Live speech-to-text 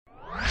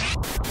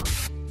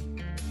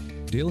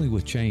Dealing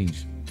with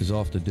change is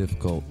often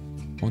difficult.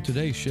 On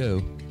today's show,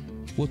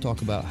 we'll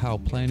talk about how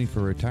planning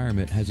for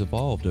retirement has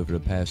evolved over the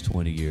past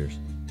 20 years.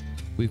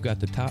 We've got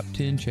the top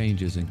 10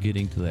 changes in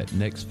getting to that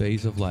next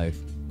phase of life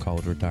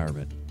called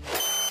retirement.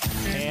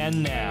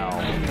 And now,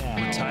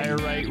 Retire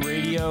Right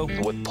Radio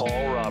with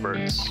Paul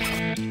Roberts.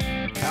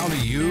 How do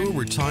you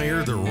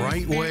retire the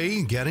right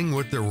way, getting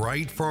with the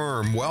right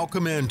firm?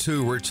 Welcome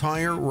into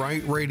Retire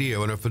Right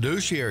Radio, and a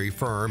fiduciary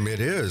firm it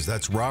is.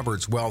 That's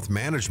Roberts Wealth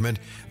Management.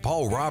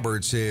 Paul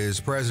Roberts is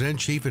President,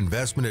 Chief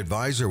Investment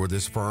Advisor with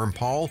this firm.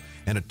 Paul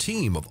and a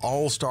team of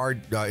all-star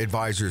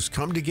advisors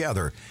come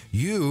together.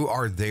 You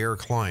are their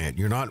client.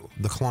 You're not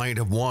the client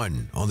of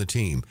one on the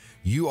team.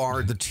 You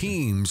are the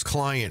team's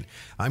client.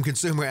 I'm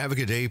Consumer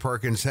Advocate Dave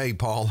Perkins. Hey,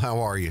 Paul, how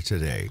are you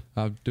today?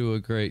 I'm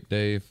doing great,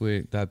 Dave.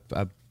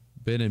 I've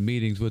been in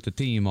meetings with the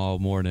team all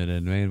morning,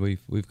 and man,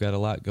 we've got a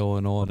lot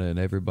going on, and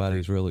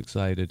everybody's real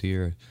excited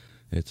here.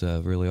 It's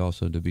really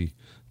awesome to be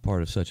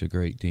part of such a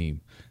great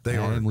team. They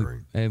are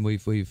great. And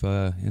we've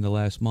in the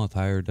last month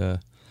hired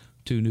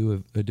 2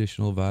 new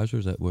additional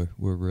advisors that we're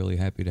really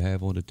happy to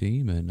have on the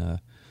team, and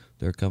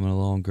they're coming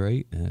along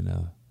great. And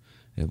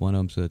one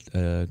of them's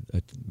a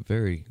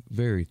very,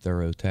 very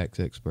thorough tax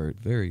expert,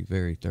 very,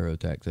 very thorough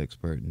tax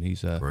expert, and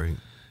he's going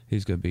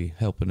to be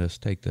helping us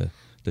take the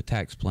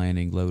tax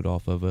planning load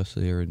off of us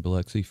here in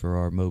Biloxi for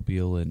our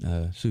Mobile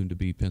and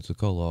soon-to-be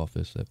Pensacola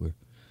office that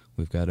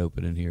we've got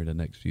open in here in the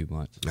next few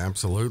months.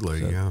 Absolutely,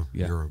 so,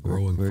 yeah. You're a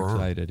growing firm. We're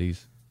excited.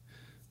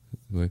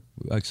 We're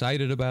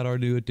excited about our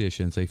new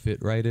additions. They fit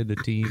right in the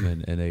team,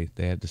 and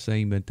they have the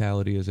same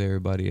mentality as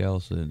everybody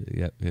else, and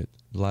a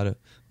lot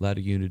of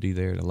unity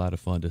there, and a lot of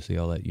fun to see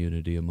all that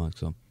unity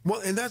amongst them.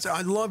 Well, and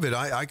I love it.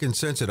 I can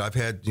sense it. I've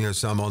had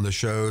some on the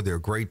show. They're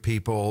great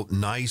people,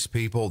 nice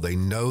people. They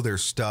know their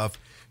stuff.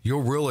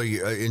 You'll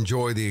really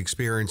enjoy the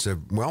experience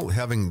of,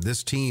 having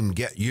this team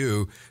get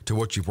you to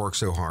what you've worked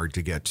so hard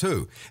to get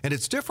to. And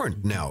it's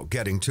different now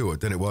getting to it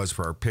than it was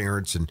for our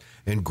parents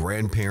and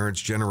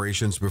grandparents,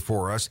 generations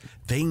before us.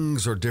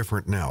 Things are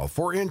different now.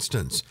 For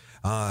instance,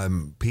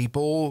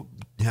 people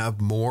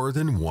have more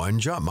than one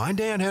job. My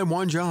dad had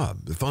one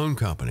job, the phone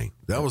company.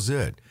 That was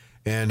it.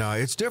 And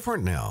it's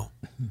different now.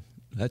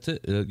 That's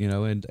it.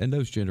 And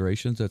those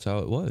generations, that's how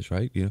it was,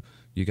 right?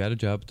 You got a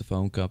job at the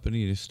phone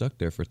company and you're stuck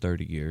there for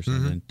 30 years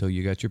until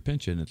you got your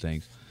pension and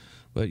things.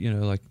 But,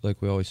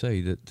 like we always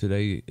say, that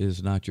today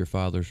is not your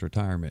father's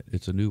retirement.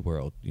 It's a new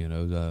world.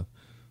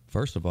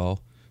 First of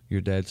all,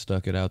 your dad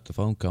stuck it out the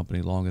phone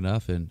company long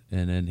enough, and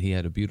then he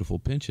had a beautiful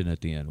pension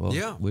at the end. Well,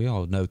 yeah. We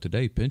all know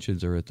today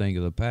pensions are a thing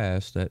of the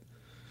past, that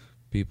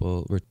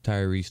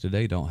retirees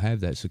today don't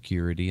have that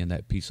security and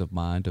that peace of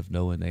mind of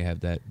knowing they have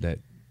that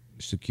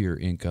secure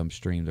income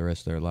stream the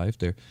rest of their life.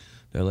 They're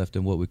left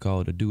in what we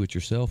call the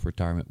do-it-yourself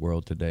retirement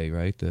world today,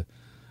 right?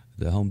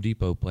 The Home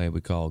Depot plan we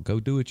call go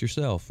do it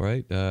yourself,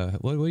 right?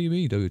 What do you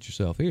mean do it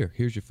yourself?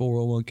 Here's your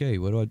 401k.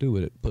 What do I do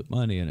with it? Put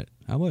money in it.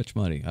 How much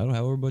money? I don't know,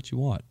 however much you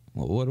want.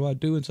 Well, what do I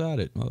do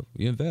inside it? Well,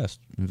 you invest.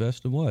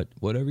 Invest in what?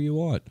 Whatever you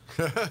want.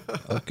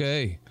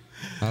 Okay.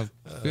 I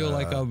feel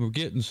like I'm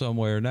getting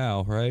somewhere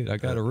now, right? I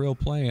got a real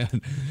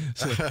plan.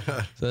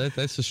 So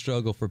that's the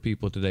struggle for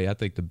people today. I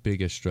think the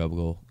biggest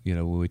struggle,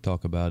 when we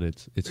talk about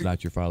it's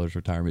not your father's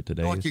retirement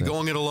today. Like you're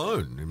going it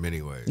alone in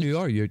many ways. You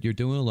are. You're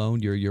doing it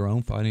alone. You're your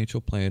own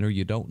financial planner.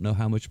 You don't know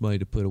how much money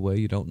to put away.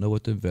 You don't know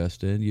what to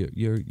invest in.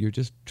 You're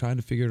just trying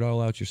to figure it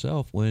all out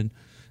yourself when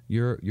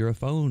you're a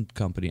phone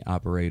company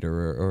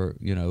operator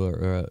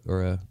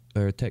or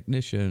a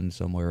technician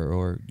somewhere,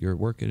 or you're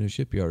working in a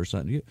shipyard or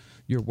something.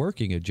 You're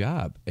working a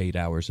job 8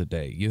 hours a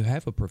day. You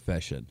have a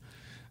profession.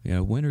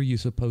 When are you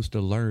supposed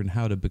to learn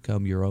how to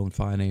become your own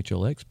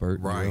financial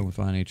expert, your own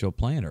financial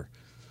planner?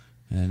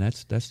 And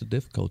that's the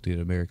difficulty that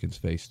Americans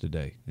face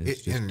today.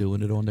 It's just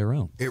doing it on their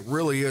own. It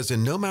really is.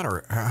 And no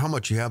matter how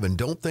much you have, and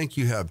don't think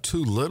you have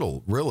too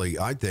little, really,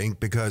 I think,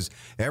 because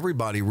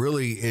everybody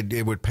really,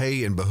 it would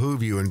pay and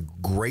behoove you and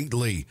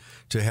greatly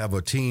to have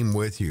a team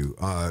with you.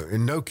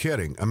 And no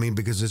kidding. I mean,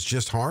 because it's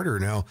just harder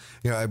now.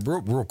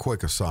 Real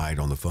quick aside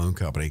on the phone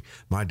company.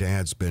 My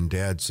dad's been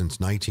dead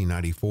since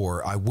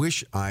 1994. I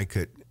wish I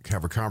could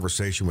have a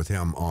conversation with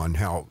him on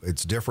how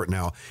it's different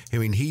now. I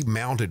mean, he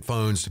mounted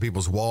phones to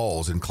people's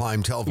walls and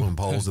climbed telephone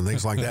poles and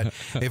things like that.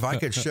 If I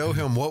could show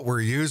him what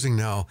we're using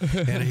now,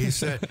 and he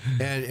said,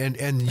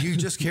 and you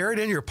just carry it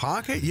in your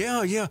pocket?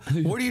 Yeah.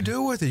 What do you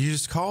do with it? You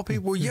just call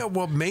people? Yeah,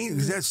 well,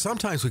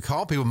 sometimes we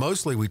call people.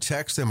 Mostly we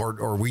text them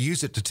or we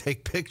use it to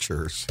take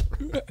pictures.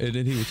 And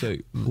then he would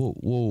say,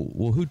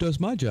 well, who does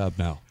my job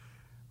now?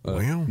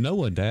 No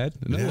one, Dad.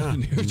 No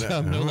one. Your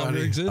job no longer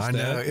exists. I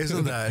know. Dad.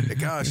 Isn't that?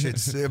 Gosh,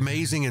 it's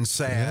amazing and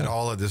sad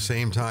all at the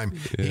same time.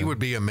 Yeah. He would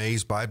be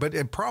amazed by it,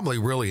 but probably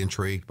really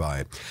intrigued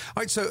by it.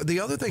 All right. So the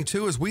other thing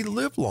too is we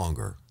live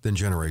longer than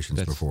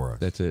generations before us.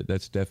 That's it.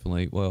 That's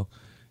definitely. Well,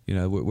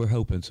 we're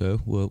hoping so.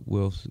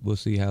 We'll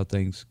see how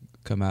things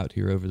come out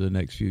here over the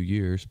next few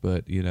years.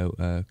 But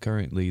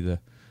currently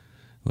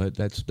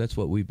that's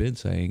what we've been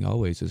saying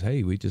always is,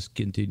 hey, we just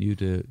continue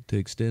to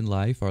extend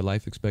life. Our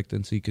life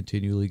expectancy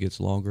continually gets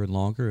longer and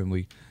longer, and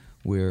we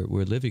we're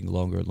living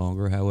longer and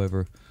longer.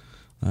 However,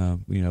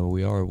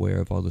 we are aware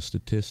of all the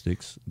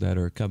statistics that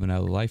are coming out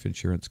of the life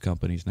insurance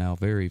companies now.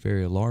 Very,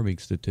 very alarming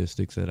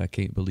statistics that I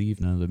can't believe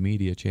none of the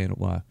media channel.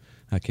 Well,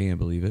 I can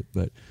believe it,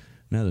 but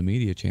none of the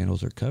media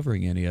channels are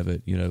covering any of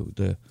it.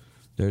 The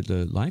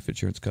life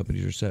insurance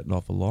companies are setting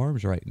off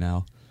alarms right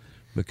now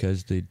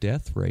because the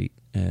death rate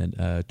in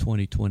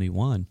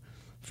 2021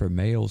 for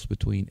males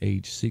between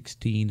age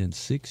 16 and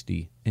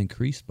 60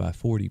 increased by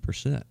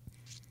 40%.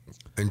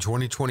 In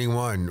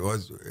 2021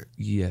 was...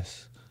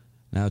 Yes.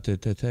 Now, to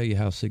tell you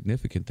how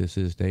significant this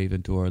is, Dave,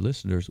 and to our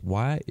listeners,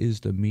 why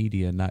is the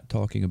media not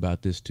talking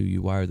about this to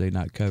you? Why are they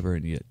not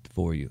covering it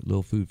for you? A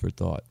little food for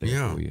thought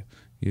there for you.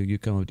 You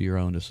come up to your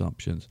own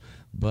assumptions.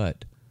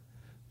 But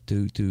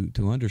to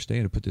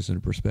understand and put this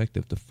into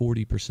perspective, the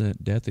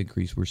 40% death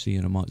increase we're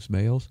seeing amongst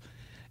males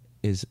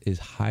is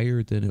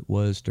higher than it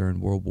was during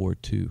World War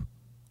II.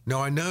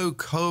 Now, I know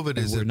COVID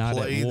is at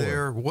play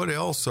there. What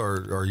else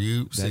are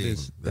you seeing?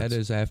 That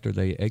is after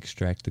they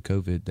extract the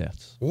COVID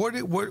deaths. What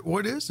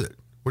is it?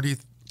 What do you?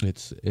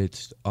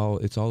 It's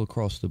all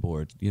across the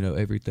board.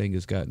 Everything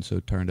has gotten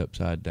so turned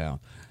upside down.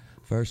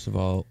 First of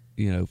all,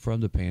 from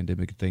the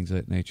pandemic and things of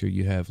that nature,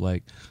 you have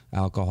like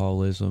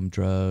alcoholism,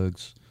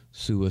 drugs,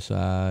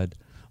 suicide.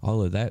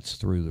 All of that's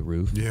through the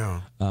roof.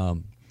 Yeah.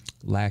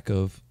 Lack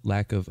of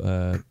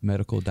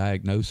medical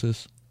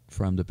diagnosis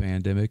from the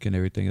pandemic and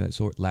everything of that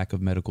sort, lack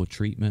of medical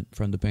treatment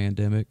from the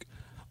pandemic.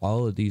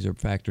 All of these are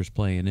factors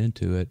playing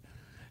into it.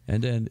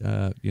 And then,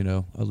 I'll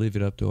leave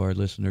it up to our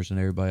listeners and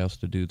everybody else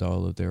to do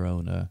all of their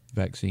own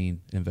vaccine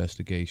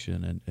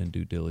investigation and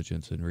due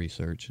diligence and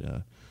research.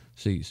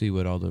 See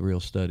what all the real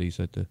studies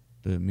that the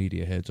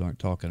media heads aren't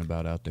talking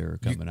about out there are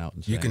coming out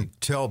and saying. You can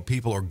tell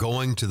people are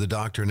going to the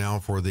doctor now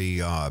for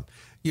the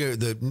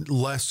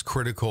less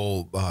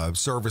critical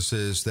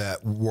services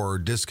that were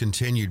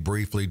discontinued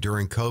briefly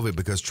during COVID.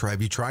 Because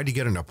have you tried to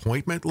get an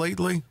appointment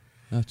lately?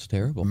 That's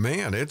terrible.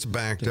 Man, it's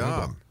backed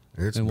up.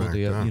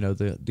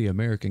 The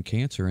American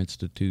Cancer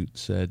Institute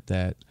said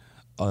that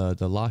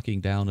the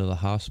locking down of the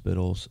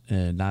hospitals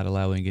and not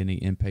allowing any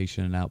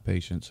inpatient and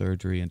outpatient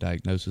surgery and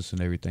diagnosis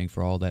and everything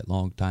for all that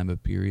long time a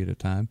period of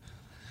time,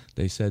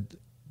 they said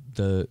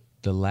the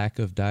lack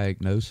of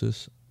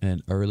diagnosis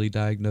and early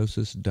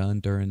diagnosis done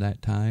during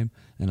that time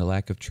and a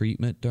lack of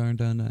treatment during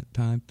that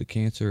time, the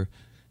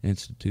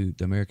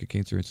American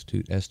Cancer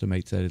Institute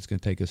estimates that it's going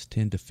to take us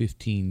 10 to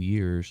 15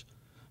 years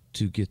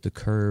to get the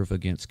curve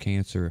against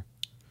cancer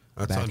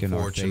back in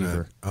our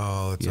favor.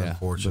 Oh, that's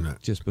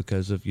unfortunate. Just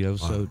because of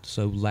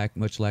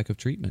much lack of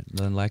treatment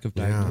and lack of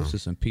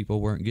diagnosis, and people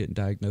weren't getting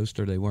diagnosed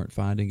or they weren't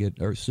finding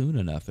it or soon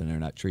enough, and they're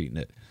not treating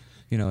it.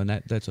 And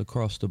that's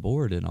across the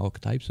board in all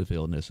types of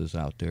illnesses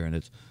out there, and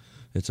it's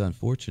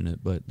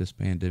unfortunate. But this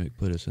pandemic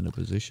put us in a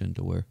position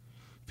to where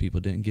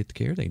people didn't get the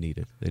care they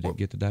needed. They didn't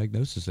get the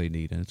diagnosis they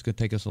need, and it's going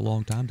to take us a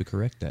long time to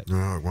correct that.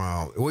 Oh,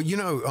 wow. Well,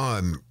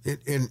 and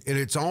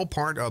it's all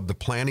part of the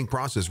planning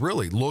process,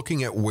 really,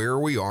 looking at where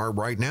we are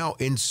right now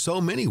in so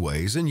many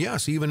ways. And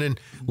yes, even in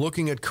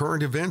looking at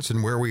current events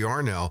and where we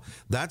are now,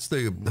 that's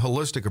the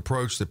holistic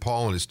approach that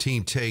Paul and his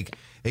team take.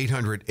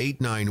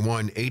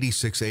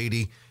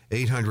 800-891-8680.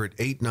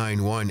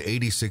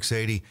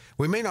 800-891-8680.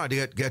 We may not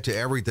get to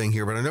everything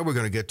here, but I know we're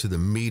going to get to the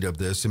meat of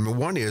this. And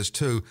one is,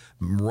 too,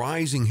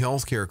 rising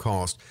healthcare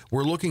costs.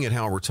 We're looking at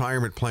how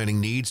retirement planning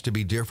needs to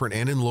be different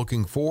and in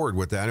looking forward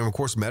with that. And, of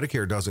course,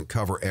 Medicare doesn't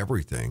cover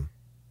everything.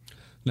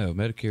 No,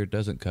 Medicare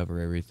doesn't cover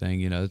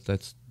everything.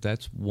 That's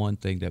one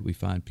thing that we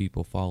find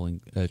people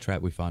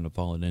trap we find them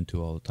falling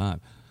into all the time.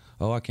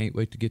 Oh, I can't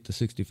wait to get to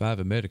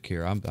 65 in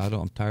Medicare.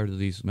 I'm tired of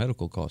these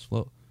medical costs.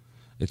 Well,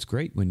 it's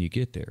great when you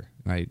get there,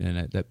 right?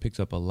 And that picks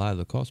up a lot of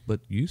the costs, but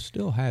you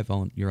still have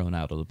your own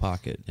out of the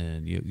pocket,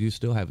 and you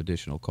still have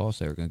additional costs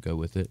that are going to go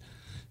with it.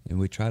 And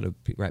we try to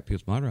wrap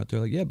people's mind around.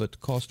 They're like, yeah, but the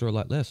costs are a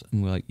lot less.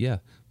 And we're like, yeah,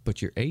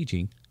 but you're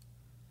aging,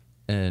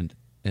 and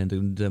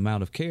the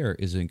amount of care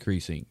is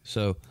increasing.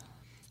 So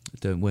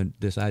when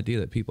this idea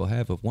that people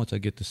have of once I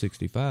get to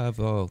 65,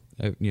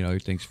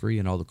 everything's free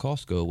and all the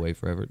costs go away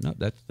forever. No,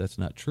 that's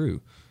not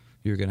true.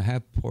 You're going to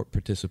have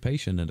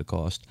participation in the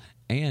cost,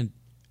 and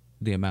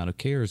the amount of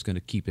care is going to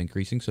keep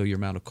increasing, so your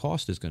amount of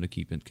cost is going to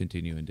keep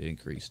continuing to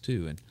increase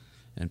too,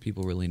 and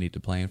people really need to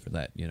plan for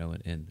that,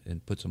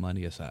 and put some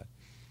money aside.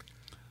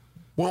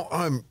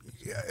 Well,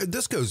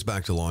 this goes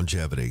back to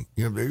longevity.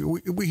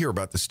 We hear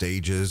about the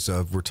stages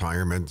of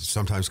retirement,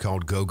 sometimes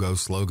called go,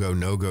 slow go,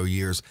 no-go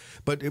years.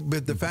 But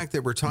the fact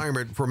that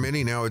retirement, for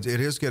many now, it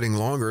is getting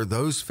longer.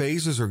 Those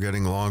phases are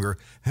getting longer.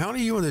 How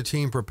do you and the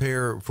team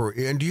prepare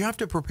and do you have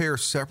to prepare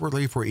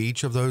separately for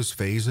each of those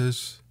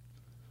phases?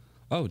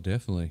 Oh,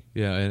 definitely.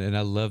 Yeah, and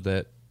I love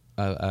that.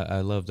 I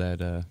love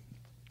that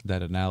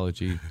that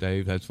analogy,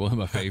 Dave. That's one of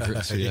my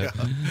favorites. Yeah.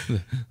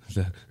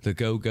 the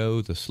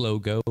go, the slow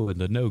go, and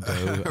the no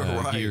go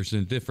right. Years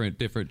in different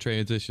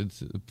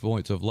transitions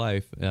points of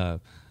life.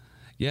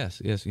 Yes.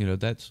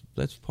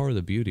 That's part of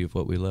the beauty of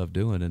what we love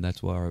doing, and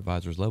that's why our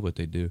advisors love what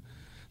they do.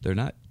 They're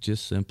not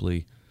just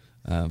simply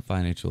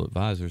financial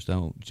advisors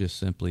don't just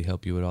simply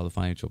help you with all the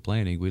financial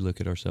planning. We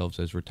look at ourselves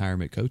as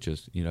retirement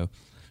coaches.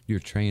 You're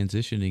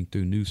transitioning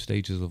through new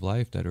stages of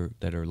life that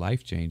are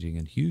life-changing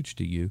and huge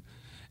to you.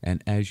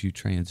 And as you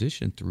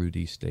transition through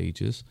these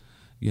stages,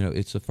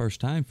 it's the first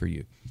time for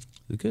you.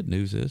 The good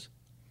news is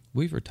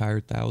we've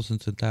retired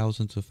thousands and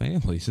thousands of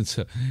families, and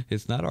so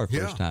it's not our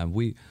first time.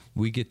 We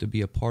get to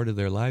be a part of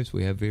their lives.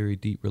 We have very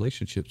deep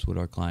relationships with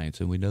our clients,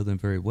 and we know them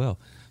very well.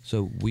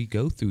 So we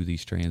go through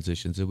these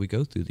transitions and we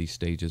go through these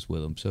stages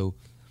with them. So,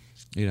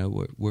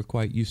 we're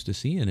quite used to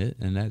seeing it,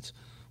 and that's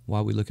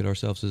why we look at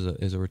ourselves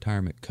as a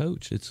retirement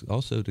coach. It's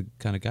also to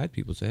kind of guide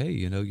people, say, hey,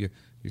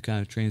 you're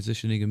kind of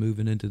transitioning and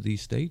moving into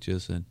these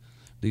stages, and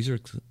these are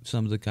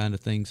some of the kind of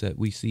things that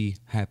we see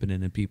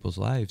happening in people's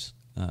lives.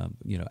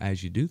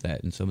 As you do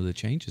that, and some of the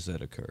changes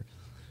that occur,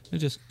 and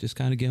just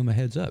kind of give them a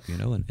heads up,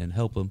 and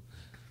help them.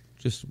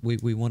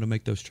 We want to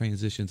make those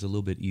transitions a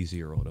little bit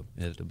easier on them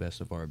at the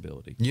best of our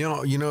ability.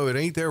 It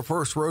ain't their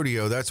first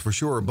rodeo, that's for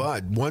sure.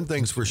 But one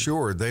thing's for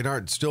sure, they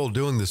aren't still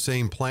doing the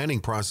same planning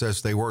process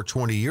they were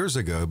 20 years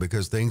ago,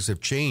 because things have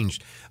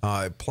changed.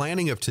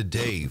 Planning of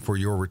today for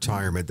your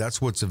retirement,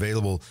 that's what's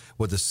available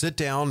with a sit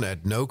down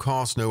at no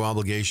cost, no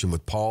obligation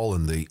with Paul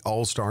and the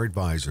All-Star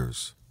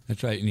Advisors.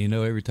 That's right. And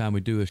every time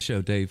we do a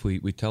show, Dave,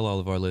 we tell all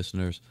of our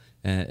listeners,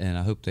 and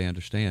I hope they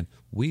understand,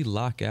 we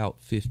lock out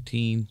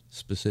 15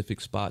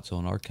 specific spots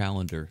on our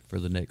calendar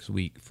for the next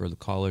week for the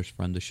callers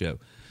from the show.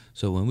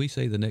 So when we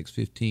say the next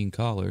 15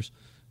 callers,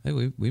 hey,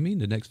 we mean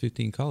the next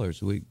 15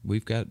 callers.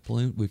 We've got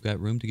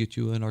room to get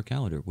you in our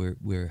calendar.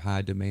 We're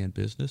high demand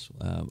business.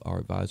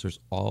 Our advisors,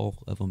 all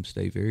of them,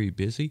 stay very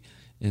busy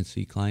and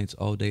see clients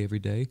all day, every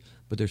day.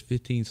 But there's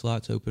 15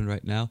 slots open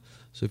right now.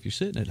 So if you're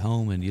sitting at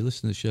home and you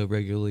listen to the show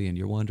regularly and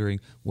you're wondering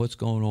what's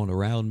going on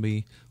around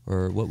me,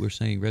 or what we're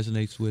saying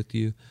resonates with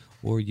you,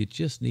 or you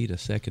just need a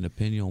second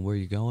opinion on where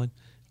you're going,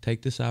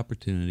 take this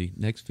opportunity.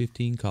 Next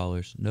 15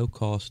 callers, no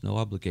cost, no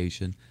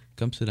obligation.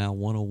 Come sit down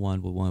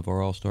one-on-one with one of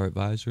our All-Star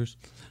Advisors.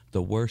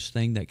 The worst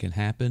thing that can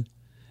happen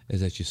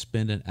is that you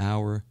spend an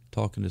hour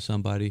talking to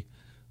somebody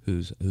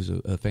who's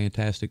a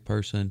fantastic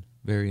person,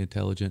 very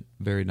intelligent,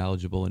 very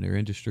knowledgeable in their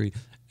industry,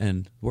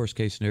 and worst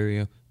case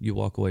scenario, you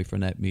walk away from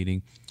that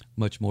meeting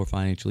much more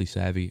financially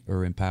savvy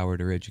or empowered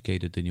or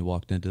educated than you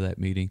walked into that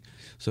meeting.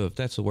 So if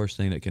that's the worst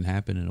thing that can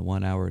happen in a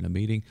 1 hour in a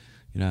meeting,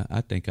 I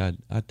think I'd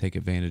take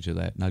advantage of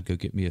that, and I'd go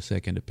get me a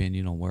second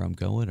opinion on where I'm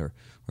going, or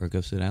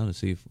go sit down and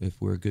see if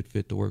we're a good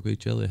fit to work with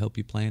each other to help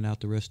you plan out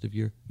the rest of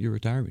your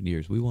retirement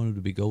years. We want them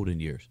to be golden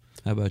years.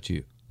 How about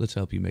you? Let's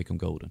help you make them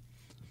golden.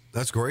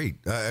 That's great.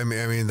 I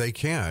mean, they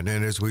can.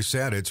 And as we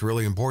said, it's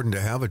really important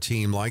to have a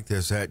team like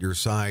this at your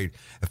side.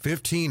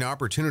 15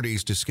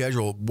 opportunities to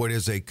schedule what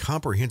is a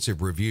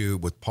comprehensive review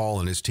with Paul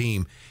and his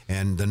team.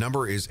 And the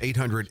number is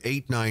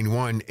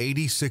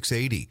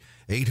 800-891-8680.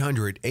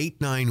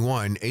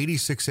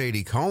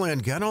 800-891-8680. Call in,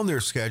 get on their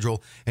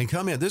schedule, and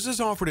come in. This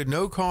is offered at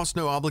no cost,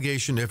 no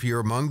obligation. If you're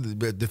among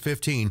the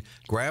 15,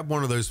 grab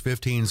one of those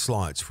 15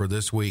 slots for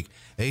this week.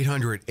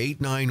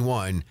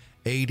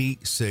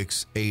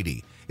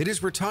 800-891-8680. It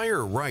is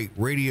Retire Right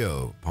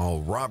Radio.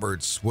 Paul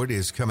Roberts, what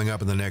is coming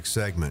up in the next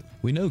segment?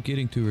 We know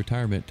getting to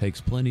retirement takes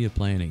plenty of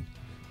planning.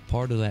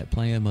 Part of that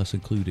plan must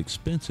include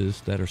expenses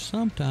that are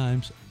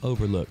sometimes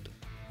overlooked.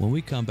 When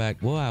we come back,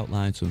 we'll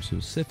outline some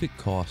specific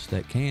costs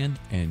that can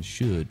and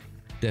should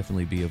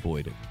definitely be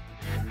avoided.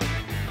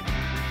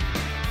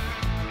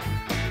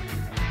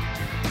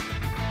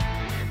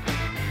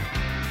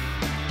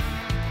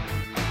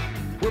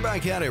 We're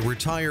back at it,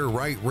 Retire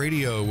Right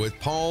Radio with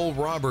Paul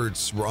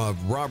Roberts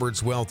of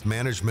Roberts Wealth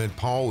Management.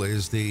 Paul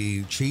is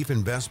the Chief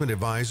Investment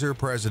Advisor,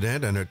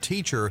 President, and a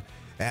teacher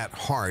at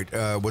heart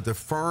with a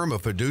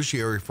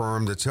fiduciary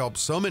firm that's helped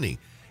so many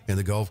in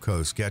the Gulf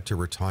Coast get to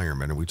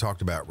retirement. And we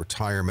talked about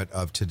retirement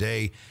of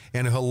today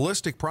and a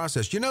holistic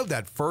process.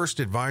 That first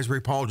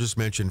advisory Paul just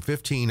mentioned,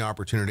 15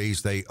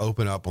 opportunities they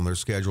open up on their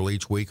schedule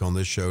each week on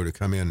this show to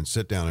come in and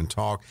sit down and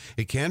talk.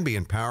 It can be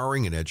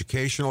empowering and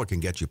educational. It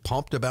can get you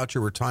pumped about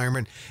your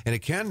retirement, and it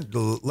can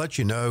let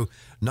you know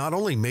not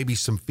only maybe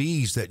some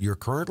fees that you're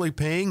currently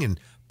paying and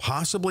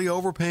possibly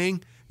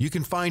overpaying, you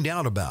can find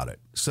out about it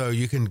so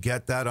you can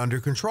get that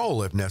under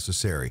control if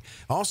necessary.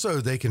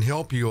 Also, they can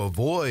help you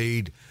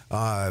avoid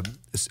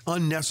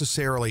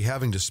unnecessarily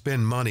having to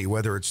spend money,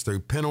 whether it's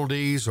through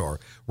penalties or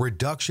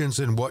reductions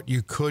in what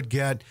you could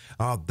get.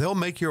 They'll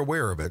make you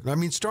aware of it. I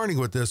mean, starting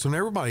with this one,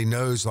 everybody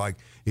knows, like,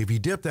 if you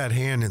dip that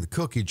hand in the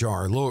cookie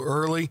jar a little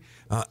early,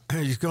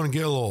 you're going to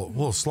get a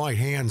little slight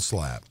hand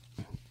slap.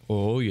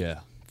 Oh,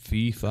 yeah.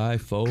 Fee, fi,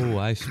 fo,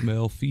 I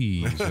smell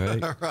fees,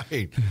 right?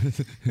 Right.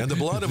 And the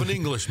blood of an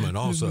Englishman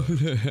also.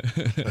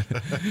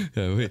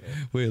 Yeah,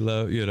 we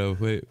love,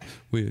 when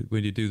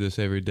you do this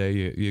every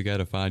day, you got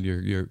to find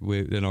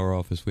in our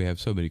office, we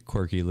have so many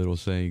quirky little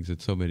sayings and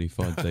so many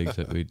fun things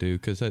that we do,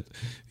 because that,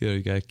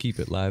 you got to keep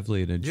it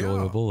lively and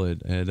enjoyable. Yeah.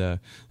 And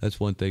that's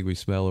one thing we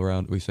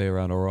say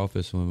around our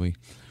office when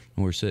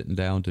we're sitting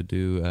down to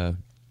do,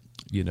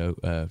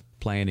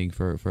 planning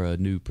for a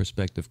new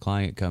prospective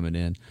client coming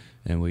in,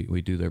 and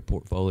we do their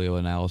portfolio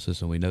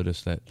analysis, and we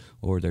notice that,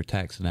 or their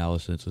tax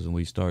analysis, and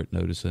we start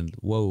noticing,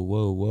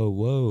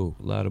 whoa,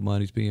 a lot of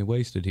money's being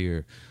wasted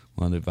here.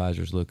 One of the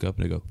advisors look up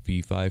and they go,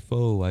 fee, fi,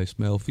 fo, I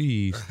smell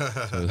fees.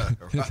 So,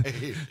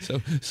 Right.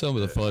 so some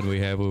of the fun we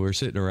have when we're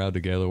sitting around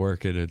together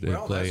working and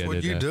Well, playing. that's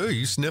what you do.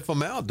 You sniff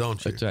them out,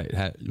 don't you? That's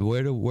right.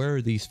 Where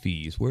are these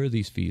fees? Where are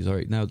these fees? All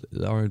right, now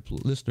our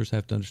listeners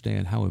have to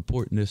understand how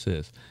important this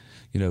is.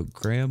 You know,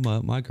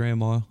 my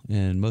grandma,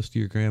 and most of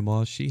your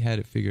grandmas, she had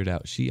it figured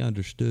out. She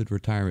understood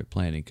retirement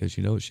planning because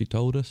you know what she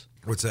told us?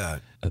 What's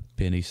that? A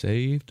penny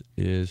saved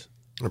is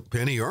A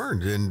penny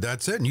earned, and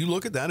that's it. And you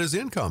look at that as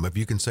income. If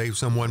you can save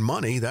someone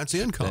money, that's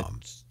income.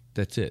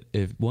 That's it.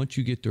 If once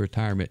you get to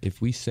retirement, if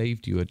we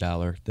saved you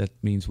 $1, that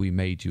means we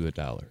made you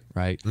 $1,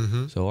 right?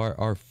 Mm-hmm. So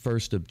our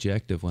first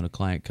objective when a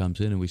client comes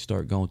in and we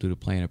start going through the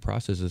planning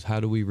process is how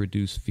do we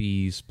reduce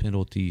fees,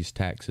 penalties,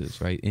 taxes,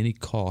 right? Any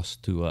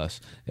cost to us.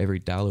 Every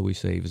dollar we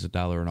save is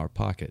 $1 in our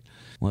pocket.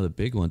 One of the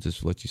big ones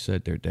is what you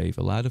said there, Dave.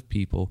 A lot of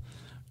people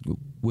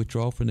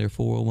withdraw from their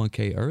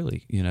 401k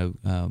early. You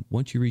know,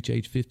 once you reach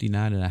age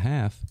 59 and a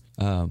half,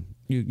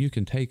 you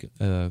can take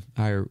a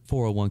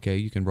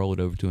 401k, you can roll it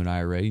over to an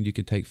IRA, and you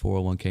can take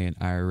 401k and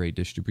IRA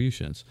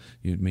distributions,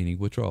 meaning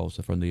withdrawals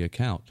from the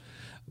account.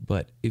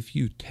 But if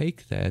you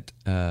take that,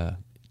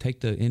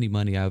 any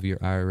money out of your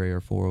IRA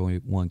or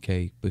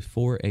 401k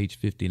before age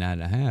 59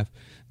 and a half,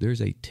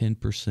 there's a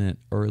 10%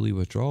 early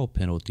withdrawal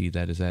penalty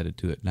that is added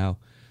to it. Now,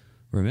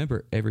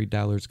 remember, every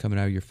dollar that's coming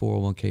out of your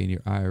 401k and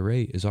your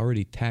IRA is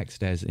already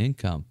taxed as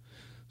income.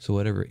 So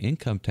whatever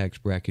income tax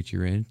bracket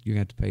you're in, you're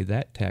going to have to pay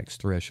that tax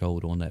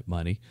threshold on that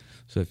money.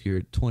 So if you're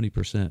at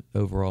 20%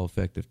 overall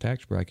effective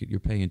tax bracket, you're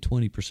paying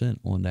 20%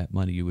 on that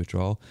money you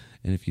withdraw.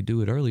 And if you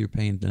do it early, you're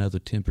paying another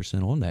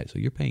 10% on that. So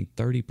you're paying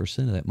 30%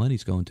 of that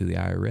money's going to the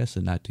IRS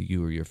and not to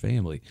you or your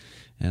family.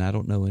 And I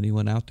don't know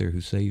anyone out there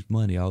who saved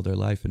money all their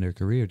life in their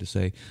career to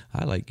say,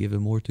 I like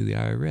giving more to the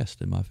IRS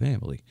than my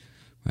family.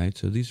 Right.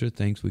 So these are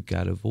things we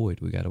got to avoid.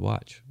 We got to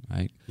watch.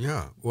 Right.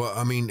 Yeah. Well,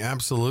 I mean,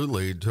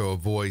 absolutely to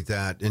avoid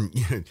that. And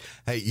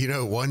hey, you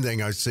know, one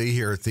thing I see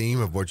here, a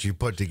theme of what you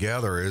put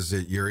together is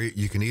that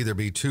you can either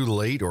be too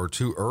late or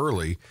too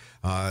early.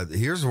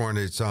 Here's one.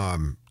 It's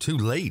too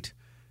late.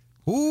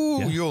 Ooh,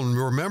 yeah. You'll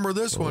remember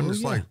this one.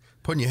 It's like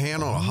putting your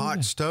hand on a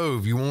hot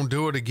stove. You won't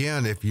do it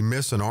again if you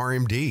miss an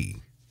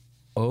RMD.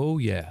 Oh,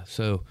 yeah.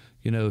 So,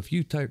 you know, if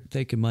you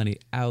taking money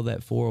out of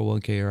that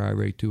 401k or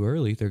IRA too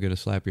early, they're going to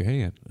slap your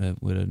hand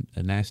with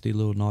a nasty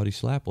little naughty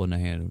slap on the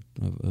hand,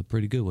 a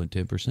pretty good one,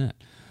 10%.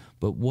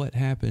 But what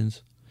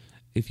happens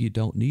if you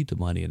don't need the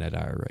money in that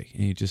IRA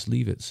and you just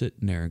leave it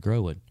sitting there and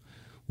growing?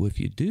 Well, if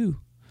you do,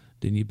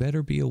 then you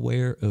better be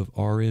aware of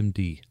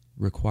RMD,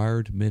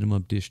 required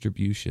minimum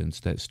distributions,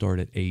 that start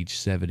at age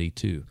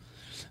 72.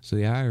 So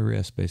the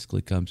IRS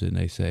basically comes in and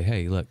they say,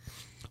 hey, look,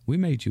 we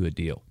made you a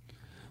deal.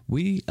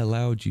 We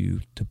allowed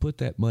you to put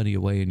that money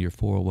away in your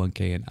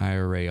 401k and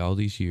IRA all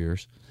these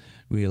years.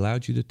 We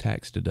allowed you the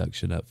tax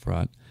deduction up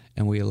front,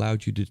 and we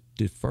allowed you to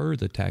defer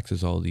the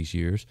taxes all these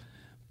years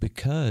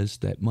because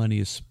that money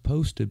is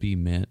supposed to be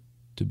meant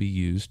to be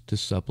used to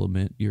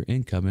supplement your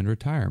income in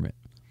retirement.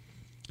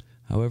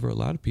 However, a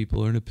lot of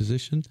people are in a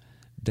position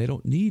they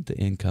don't need the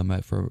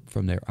income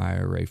from their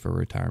IRA for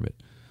retirement.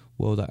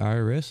 Well, the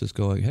IRS is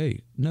going,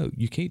 hey, no,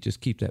 you can't just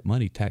keep that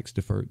money tax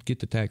deferred, get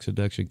the tax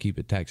deduction, keep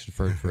it tax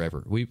deferred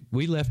forever.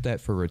 We left that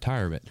for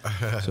retirement.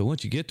 So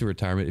once you get to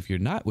retirement, if you're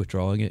not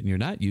withdrawing it and you're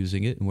not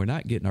using it and we're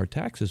not getting our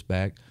taxes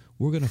back,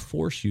 we're going to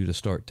force you to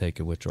start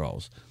taking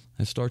withdrawals.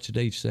 That starts at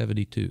age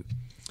 72.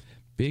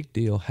 Big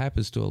deal,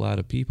 happens to a lot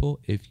of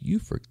people. If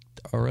you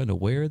are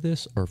unaware of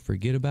this or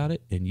forget about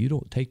it and you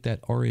don't take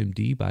that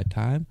RMD by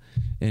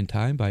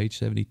age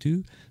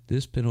 72,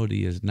 this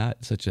penalty is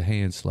not such a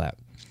hand slap.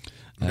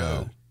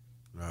 No.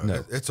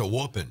 It's a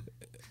whooping.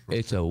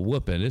 It's a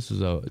whooping. This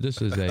is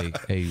a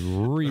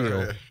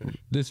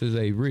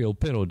real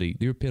penalty.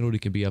 Your penalty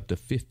can be up to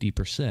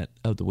 50%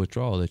 of the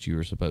withdrawal that you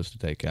were supposed to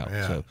take out.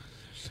 Yeah. So,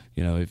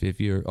 you know, if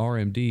your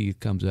RMD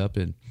comes up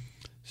and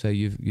say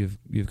you've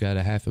got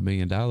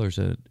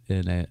 $500,000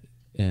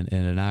 in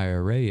an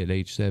IRA at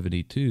age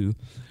 72,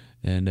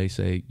 and they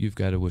say you've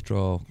got to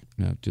withdraw,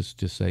 you know,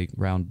 just say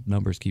round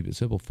numbers, keep it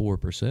simple,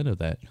 4% of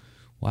that.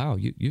 Wow,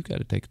 you've got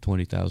to take a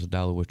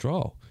 $20,000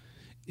 withdrawal.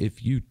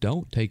 If you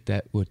don't take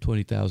that with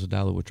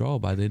 $20,000 withdrawal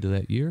by the end of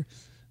that year,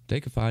 they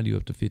can fine you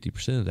up to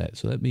 50% of that.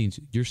 So that means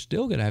you're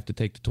still going to have to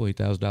take the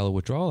 $20,000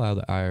 withdrawal out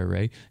of the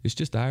IRA. It's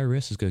just the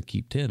IRS is going to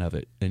keep 10 of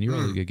it, and you're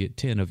only going to get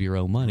 10 of your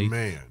own money.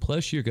 Man.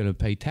 Plus, you're going to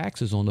pay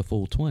taxes on the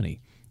full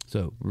 20.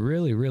 So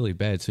really, really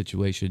bad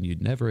situation.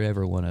 You'd never,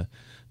 ever want to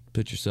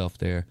put yourself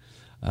there.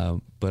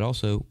 But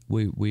also,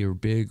 we are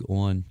big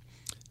on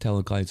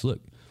telling clients,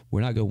 look, we're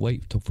not going to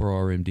wait for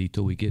RMD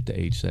till we get to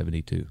age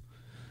 72.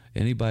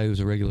 Anybody who's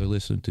a regular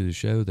listener to the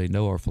show, they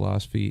know our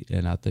philosophy,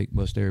 and I think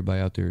most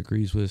everybody out there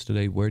agrees with us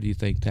today. Where do you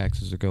think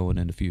taxes are going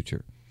in the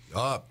future?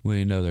 Up.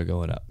 We know they're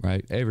going up,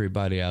 right?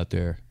 Everybody out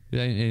there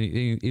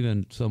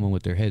Even someone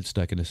with their head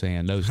stuck in the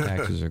sand, those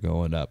taxes are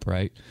going up,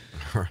 right?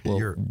 Well,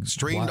 you're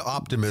extreme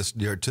optimist.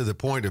 You're to the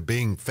point of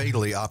being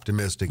fatally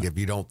optimistic if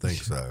you don't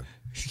think so.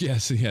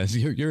 Yes,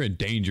 you're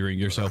endangering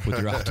yourself with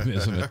your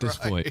optimism at this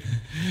point.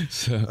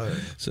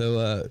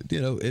 So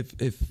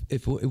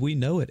if we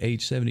know at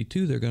age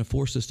 72 they're going to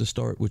force us to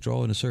start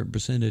withdrawing a certain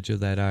percentage of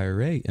that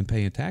IRA and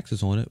paying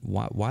taxes on it,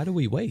 why do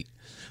we wait?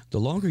 The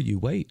longer you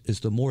wait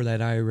is the more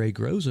that IRA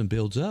grows and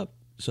builds up.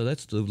 So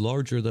that's the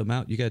larger the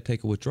amount you got to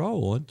take a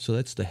withdrawal on. So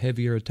that's the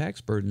heavier a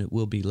tax burden it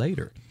will be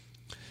later.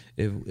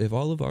 If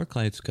all of our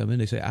clients come in,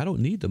 they say, I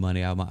don't need the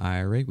money out of my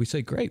IRA. We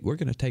say, great, we're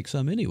going to take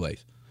some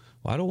anyways.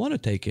 Well, I don't want to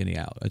take any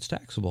out. It's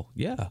taxable.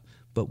 Yeah,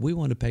 but we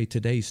want to pay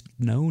today's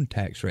known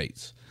tax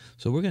rates.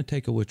 So we're going to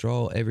take a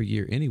withdrawal every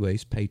year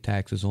anyways, pay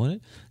taxes on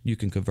it. You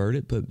can convert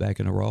it, put it back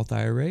in a Roth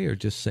IRA, or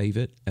just save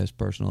it as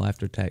personal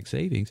after-tax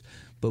savings.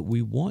 But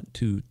we want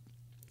to,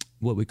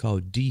 what we call,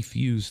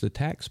 defuse the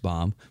tax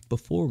bomb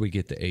before we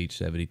get to age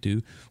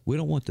 72. We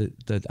don't want the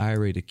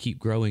IRA to keep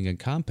growing and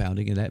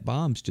compounding, and that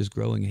bomb's just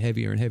growing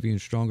heavier and heavier and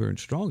stronger.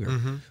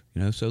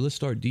 So let's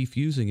start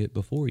defusing it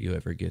before you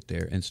ever get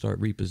there and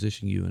start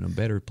repositioning you in a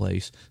better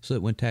place so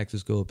that when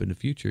taxes go up in the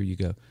future, you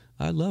go,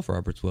 I love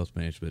Roberts Wealth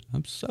Management.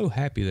 I'm so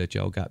happy that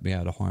y'all got me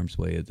out of harm's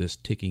way of this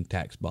ticking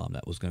tax bomb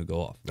that was going to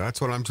go off.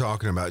 That's what I'm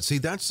talking about. See,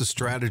 that's the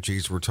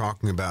strategies we're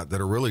talking about that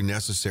are really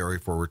necessary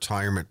for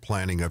retirement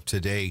planning of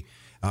today.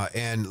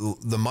 And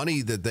the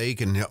money that they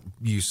can help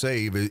you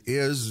save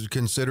is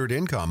considered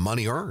income,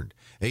 money earned.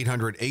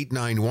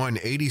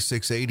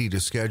 800-891-8680 to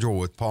schedule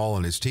with Paul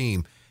and his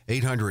team.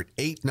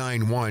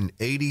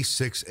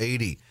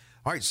 800-891-8680.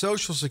 All right,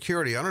 Social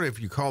Security. I don't know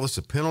if you call this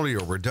a penalty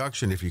or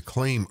reduction if you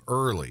claim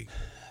early.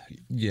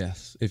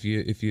 Yes, if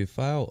you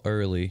file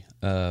early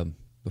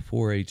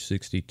before age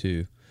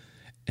 62,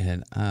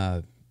 and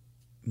I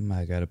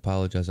got to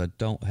apologize, I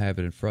don't have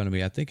it in front of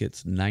me. I think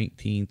it's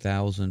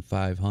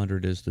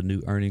 $19,500 is the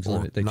new earnings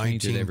limit. They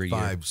change it every year.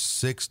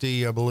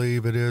 $19,560, I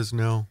believe it is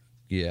now.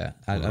 Yeah,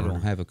 I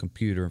don't have a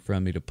computer in front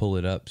of me to pull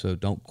it up, so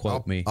don't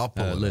quote me, I'll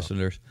pull it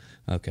listeners.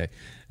 Up. Okay,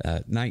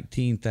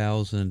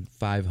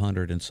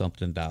 $19,500 and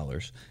something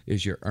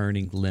is your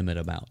earning limit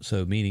amount.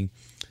 So meaning,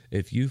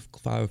 if you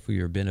file for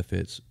your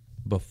benefits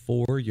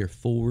before your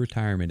full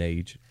retirement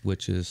age,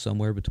 which is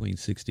somewhere between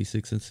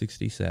 66 and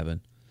 67,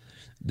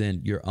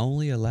 then you're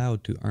only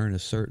allowed to earn a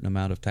certain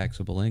amount of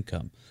taxable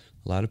income.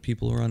 A lot of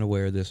people are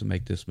unaware of this and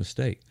make this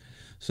mistake.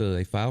 So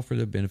they file for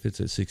their benefits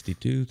at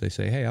 62. They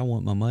say, hey, I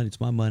want my money. It's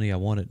my money. I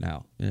want it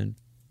now. And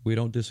we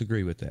don't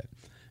disagree with that.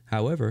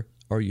 However,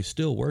 are you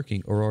still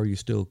working or are you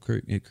still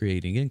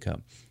creating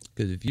income?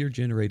 Because if you're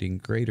generating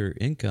greater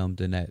income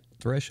than that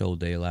threshold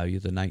they allow you,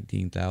 the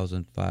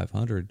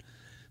 19,500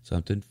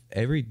 something,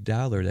 every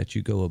dollar that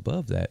you go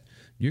above that,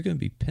 you're going to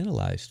be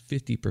penalized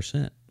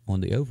 50%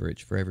 on the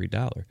overage for every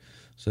dollar.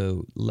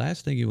 So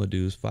last thing you want to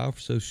do is file for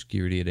Social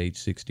Security at age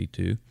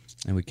 62.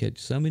 And we catch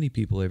so many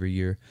people every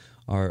year.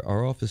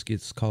 Our office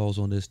gets calls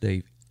on this,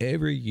 Dave,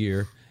 every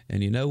year.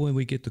 And you know when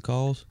we get the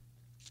calls?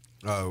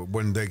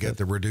 When they get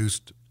the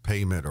reduced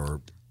payment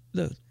or...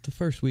 The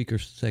first week or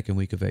second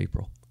week of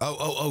April.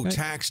 Oh, right.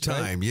 Tax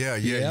time.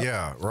 Right.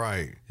 Yeah,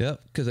 right.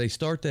 Yep, because they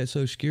start that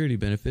Social Security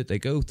benefit. They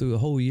go through a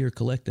whole year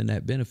collecting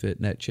that benefit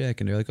and that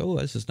check, and they're like, oh,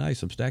 this is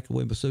nice. I'm stacking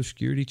away my Social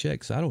Security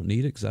checks. I don't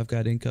need it because I've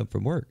got income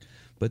from work.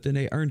 But then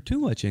they earn too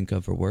much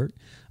income from work.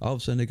 All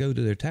of a sudden, they go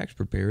to their tax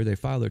preparer, they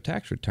file their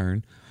tax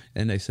return,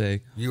 and they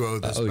say, you owe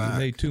this back. You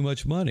made too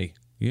much money.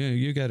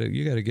 You got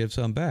to give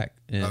some back,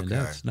 and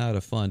that's not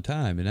a fun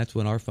time. And that's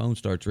when our phone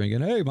starts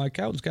ringing. Hey, my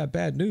accountant's got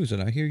bad news,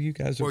 and I hear you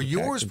guys are. Well,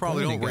 yours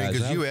probably don't ring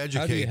because you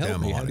educate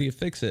them on it. How do you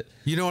fix it?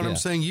 You know what I'm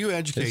saying? You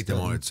educate them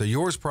on it, so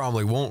yours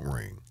probably won't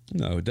ring.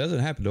 No, it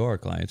doesn't happen to our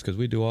clients because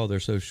we do all their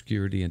Social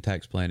Security and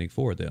tax planning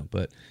for them.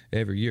 But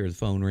every year the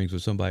phone rings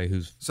with somebody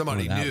who's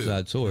somebody an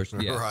outside source.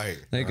 Yeah. Right.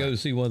 They go to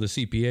see one of the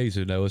CPAs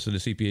who know us, and the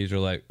CPAs are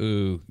like,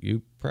 ooh,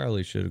 you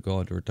probably should have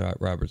gone to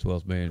Roberts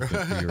Wealth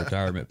Management for your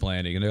retirement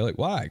planning. And they're like,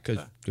 why?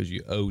 Because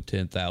you owe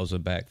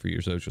 $10,000 back for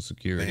your Social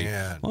Security.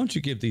 Man. Why don't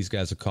you give these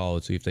guys a call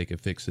and see if they can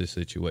fix this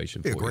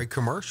situation for you? A great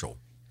commercial.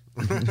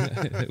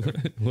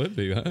 It would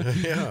be, huh?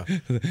 Yeah.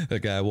 The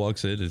guy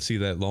walks in and see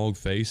that long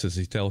face as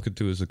he's talking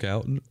to his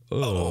accountant.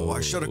 Oh,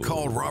 I should have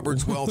called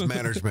Roberts Wealth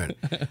Management.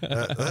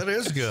 That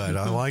is good.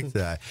 I like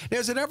that. Now,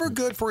 is it ever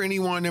good for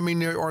anyone? I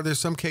mean, are there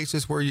some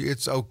cases where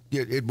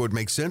it would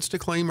make sense to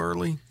claim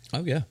early?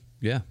 Oh yeah.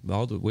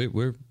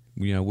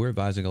 We're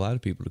advising a lot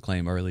of people to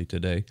claim early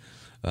today,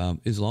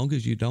 as long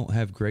as you don't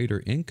have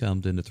greater income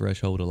than the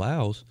threshold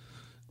allows,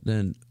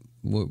 then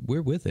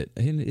we're with it.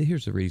 And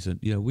here's the reason.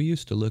 We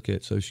used to look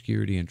at Social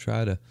Security and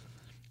try to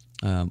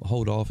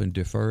hold off and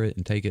defer it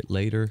and take it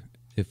later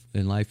if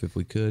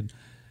we could,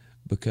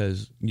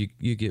 because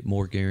you get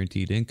more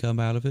guaranteed income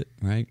out of it,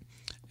 right?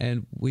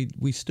 And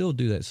we still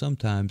do that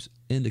sometimes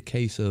in the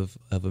case of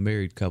a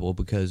married couple,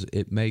 because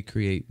it may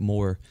create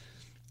more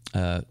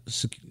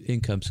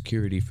income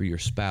security for your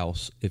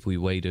spouse if we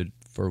waited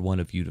for one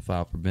of you to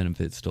file for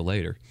benefits till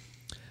later.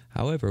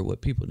 However,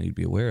 what people need to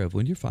be aware of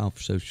when you're filing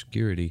for Social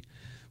Security,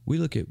 we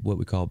look at what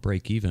we call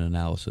break-even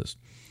analysis.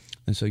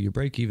 And so your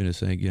break-even is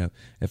saying,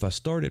 if I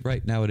started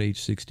right now at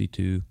age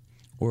 62,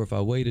 or if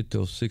I waited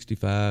till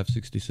 65,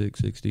 66,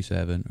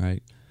 67,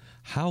 right,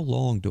 how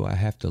long do I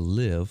have to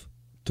live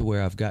to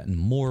where I've gotten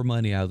more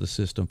money out of the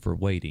system for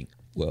waiting?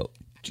 Well,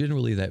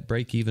 generally that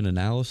break-even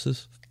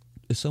analysis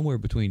is somewhere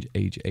between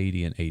age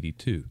 80 and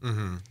 82.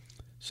 Mm-hmm.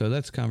 So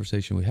that's a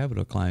conversation we have with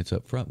our clients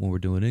up front when we're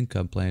doing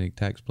income planning,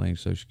 tax planning,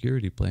 Social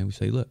Security planning. We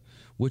say, look,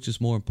 which is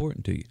more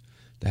important to you?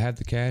 To have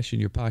the cash in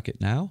your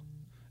pocket now,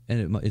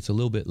 and it's a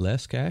little bit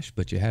less cash,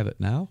 but you have it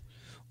now,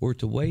 or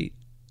to wait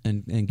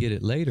and get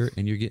it later,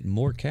 and you're getting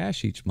more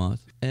cash each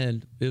month,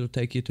 and it'll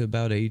take you to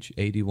about age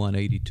 81,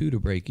 82 to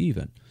break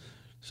even.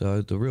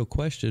 So the real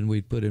question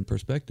we put in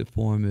perspective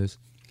for them is,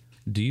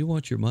 do you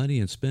want your money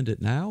and spend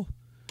it now?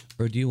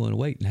 Or do you want to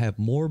wait and have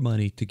more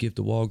money to give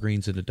to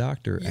Walgreens and the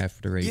doctor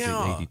after age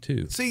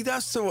 82? See,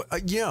 that's so,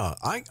 I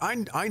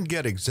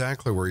get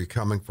exactly where you're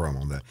coming from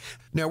on that.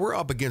 Now, we're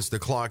up against the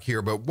clock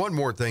here, but one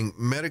more thing,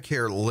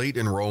 Medicare late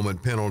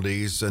enrollment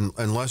penalties, and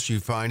unless you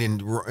find,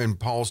 and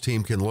Paul's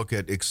team can look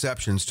at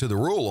exceptions to the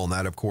rule on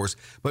that, of course,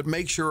 but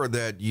make sure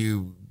that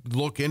you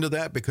look into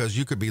that because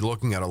you could be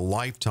looking at a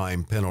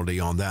lifetime penalty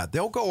on that.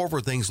 They'll go over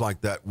things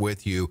like that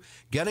with you,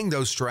 getting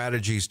those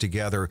strategies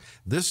together.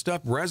 This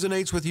stuff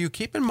resonates with you.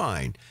 Keep in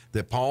mind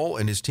that Paul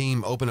and his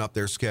team open up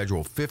their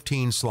schedule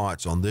 15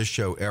 slots on this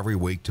show every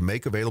week to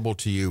make available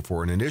to you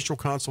for an initial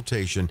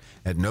consultation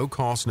at no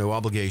cost, no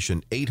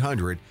obligation.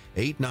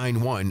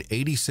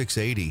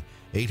 800-891-8680.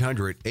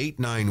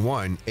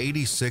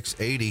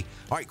 800-891-8680.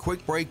 All right,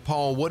 quick break,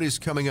 Paul. What is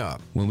coming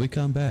up? When we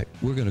come back,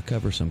 we're going to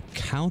cover some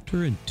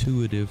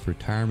counterintuitive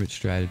retirement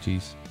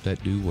strategies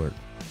that do work.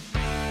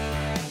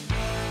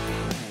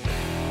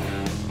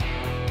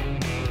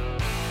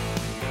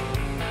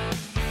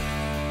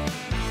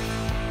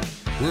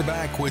 We're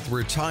back with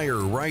Retire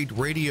Right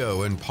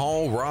Radio, and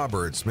Paul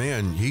Roberts,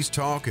 man, he's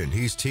talking,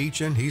 he's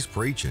teaching, he's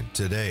preaching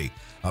today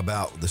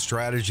about the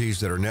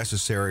strategies that are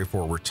necessary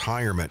for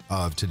retirement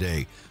of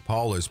today.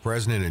 Paul is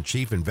president and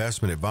chief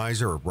investment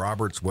advisor of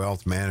Roberts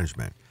Wealth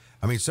Management.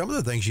 I mean, some of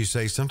the things you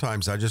say,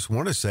 sometimes I just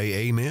want to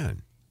say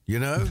amen,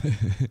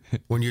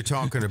 when you're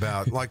talking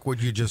about, like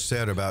what you just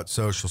said about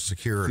Social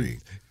Security.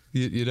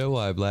 You know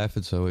why I'm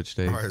laughing so much,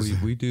 Dave?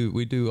 We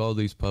do all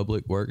these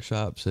public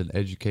workshops and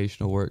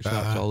educational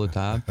workshops all the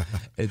time.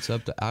 It's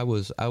up to I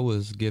was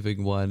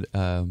giving one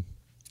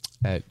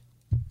at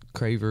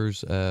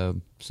Craver's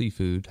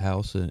Seafood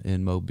House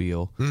in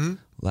Mobile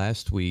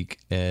last week,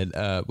 and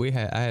I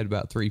had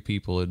about 3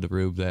 people in the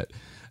room that.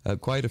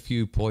 Quite a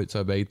few points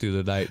I made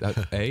through the night.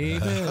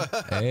 Amen.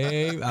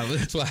 Amen.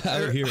 That's why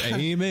I would hear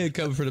amen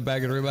coming from the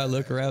back of the room. I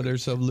look around,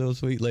 there's some little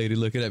sweet lady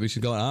looking at me.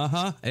 She's going,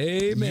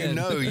 amen.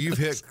 You've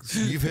hit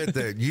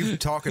you've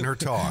talking her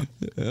talk.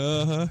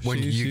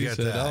 When you get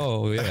said, that.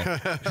 Oh, yeah.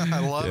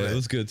 I love it. It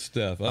was good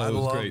stuff. I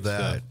love great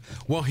that.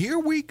 Stuff. Well, here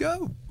we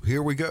go.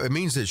 It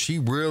means that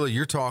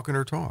you're talking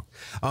her talk.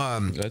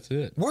 That's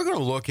it.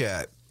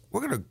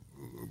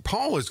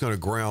 Paul is going to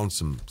ground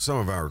some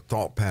of our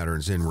thought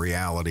patterns in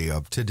reality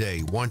of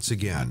today once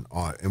again,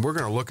 and we're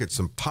going to look at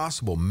some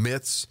possible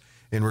myths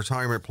in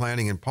retirement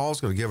planning, and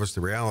Paul's going to give us the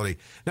reality.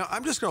 Now,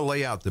 I'm just going to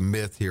lay out the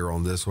myth here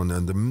on this one,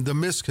 and the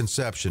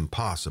misconception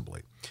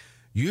possibly.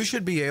 You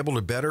should be able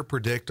to better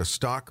predict a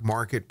stock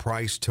market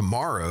price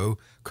tomorrow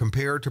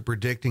compared to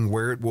predicting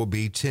where it will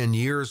be 10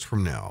 years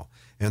from now,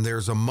 and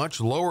there's a much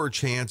lower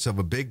chance of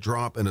a big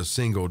drop in a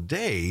single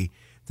day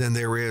than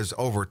there is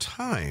over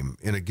time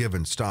in a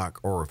given stock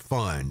or a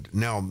fund.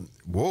 Now,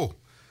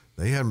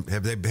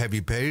 have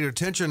you paid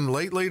attention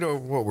lately to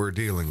what we're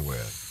dealing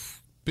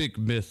with? Big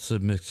myths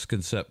and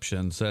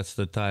misconceptions. That's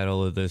the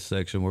title of this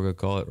section. We're going to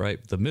call it, right?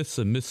 The myths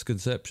and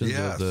misconceptions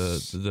of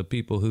the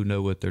people who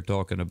know what they're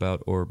talking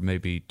about or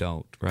maybe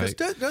don't, right?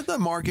 The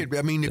market,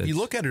 I mean, if you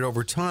look at it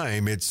over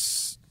time,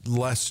 it's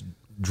less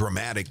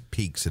dramatic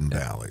peaks and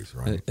valleys,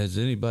 right? Has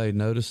anybody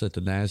noticed that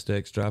the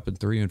NASDAQ's dropping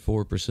 3% and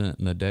 4%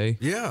 in a day?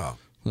 Yeah.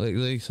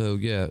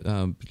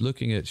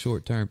 Looking at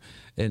short term,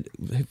 and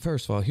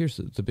first of all, here's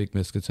the big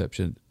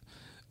misconception.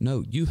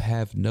 No, you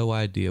have no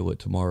idea what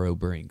tomorrow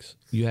brings.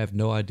 You have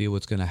no idea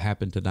what's going to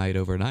happen tonight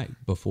overnight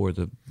before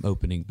the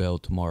opening bell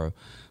tomorrow.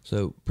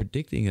 So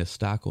predicting a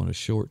stock on a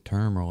short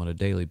term or on a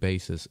daily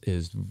basis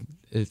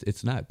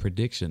it's not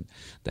prediction.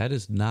 That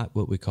is not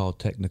what we call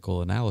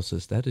technical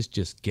analysis. That is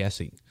just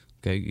guessing.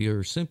 Okay,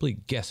 you're simply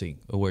guessing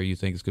where you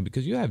think it's going to be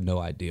because you have no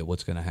idea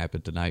what's going to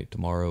happen tonight,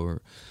 tomorrow,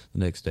 or the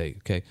next day.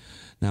 Okay,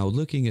 now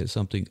looking at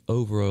something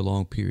over a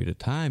long period of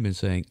time and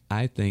saying,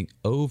 I think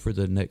over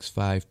the next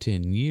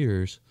 5-10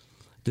 years,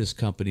 this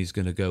company's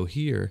going to go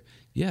here.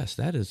 Yes,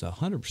 that is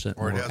 100%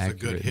 more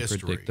accurate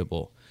and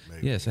predictable.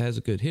 Maybe. Yes, it has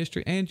a good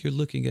history, and you're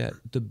looking at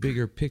the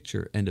bigger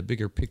picture and the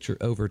bigger picture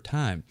over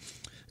time.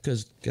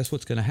 Because guess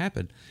what's going to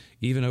happen?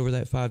 Even over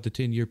that 5 to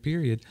 10 year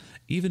period,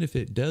 even if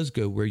it does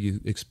go where you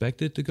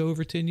expect it to go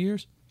over 10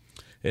 years,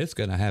 it's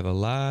going to have a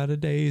lot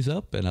of days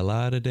up and a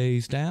lot of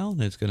days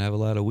down. It's going to have a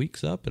lot of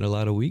weeks up and a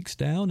lot of weeks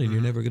down, and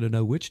you're never going to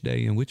know which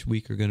day and which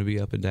week are going to be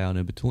up and down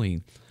in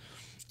between.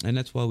 And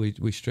that's why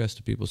we stress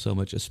to people so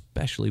much,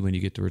 especially when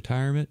you get to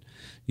retirement.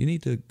 You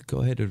need to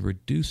go ahead and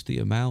reduce the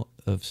amount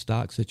of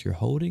stocks that you're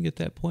holding at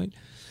that point.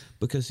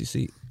 Because, you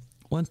see,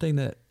 one thing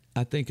that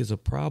I think is a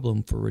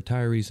problem for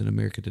retirees in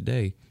America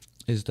today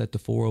is that the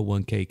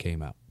 401k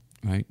came out,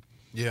 right?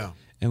 Yeah.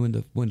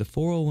 And when the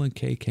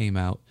 401k came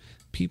out,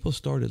 people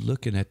started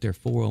looking at their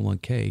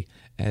 401k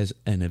as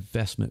an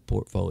investment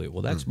portfolio.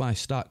 Well, that's my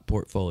stock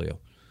portfolio.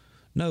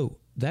 No,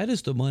 that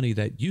is the money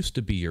that used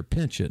to be your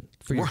pension.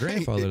 For your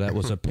grandfather, that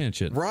was a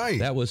pension. Right.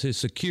 That was his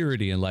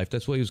security in life.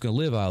 That's what he was going to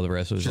live out of the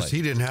rest of his life.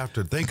 He didn't have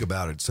to think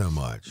about it so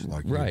much.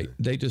 Right.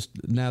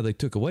 Now they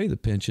took away the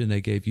pension.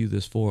 They gave you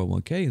this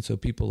 401k. And so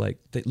people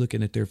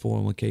looking at their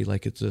 401k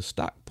like it's a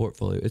stock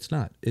portfolio. It's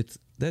not.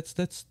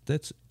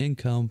 That's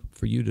income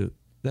for you to,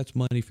 that's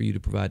money for you to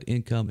provide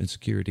income and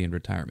security in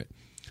retirement.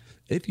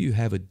 If you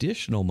have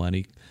additional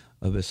money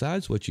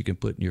besides what you can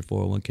put in your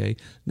 401k,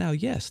 now,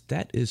 yes,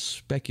 that is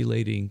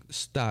speculating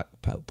stock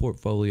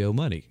portfolio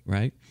money,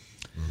 right?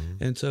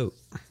 Mm-hmm. And so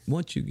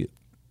once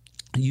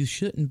you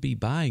shouldn't be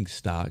buying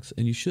stocks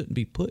and you shouldn't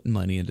be putting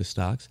money into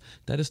stocks.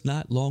 That is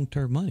not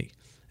long-term money.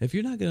 If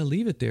you're not going to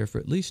leave it there for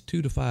at least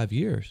 2 to 5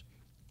 years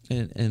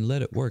and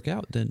let it work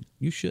out, then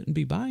you shouldn't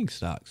be buying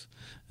stocks.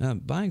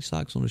 Buying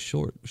stocks on a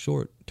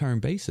short-term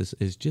basis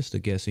is just a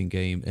guessing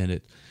game,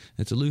 and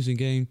it's a losing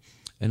game.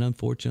 And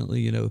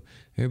unfortunately,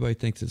 everybody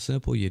thinks it's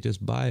simple. You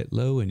just buy it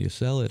low and you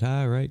sell it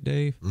high, right,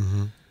 Dave?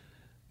 Mm-hmm.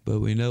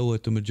 But we know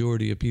what the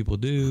majority of people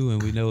do,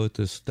 and we know what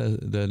the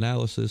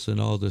analysis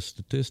and all the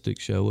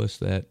statistics show us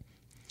that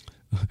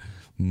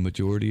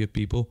majority of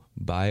people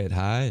buy it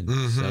high and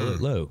sell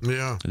it low.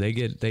 Yeah.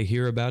 They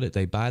hear about it,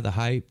 they buy the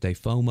hype, they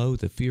FOMO,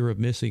 the fear of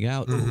missing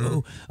out. Mm-hmm.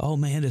 Oh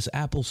man, this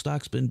Apple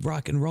stock's been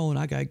rock and rolling.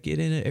 I got to get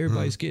in it.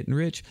 Everybody's getting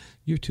rich.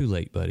 You're too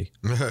late, buddy.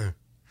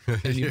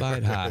 And you buy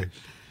it high.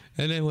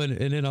 And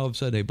then all of a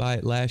sudden they buy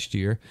it last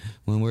year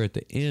when we're at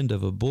the end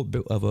of a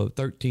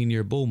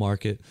 13-year bull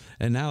market,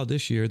 and now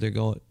this year they're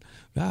going,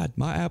 God,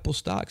 my Apple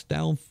stock's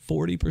down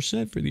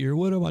 40% for the year.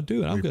 What am I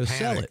doing? I'm going to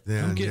sell it.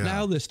 I'm getting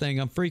out of this thing.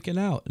 I'm freaking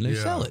out, and they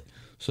sell it.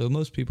 So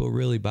most people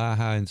really buy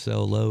high and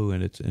sell low,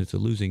 and it's a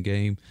losing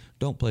game.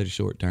 Don't play the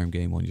short-term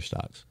game on your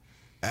stocks.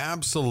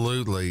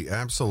 Absolutely.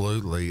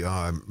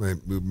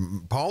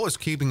 Paul is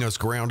keeping us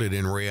grounded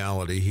in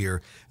reality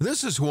here.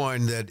 This is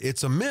one that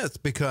it's a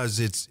myth because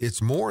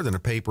it's more than a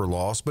paper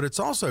loss, but it's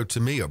also, to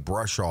me, a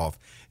brush off.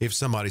 If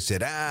somebody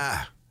said,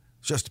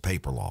 it's just a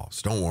paper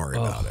loss, don't worry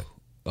about it.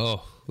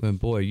 Oh, and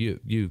boy,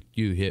 you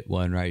hit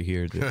one right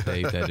here,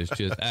 Dave. That is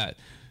just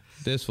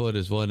this one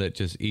is one that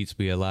just eats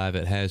me alive.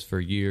 It has for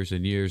years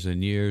and years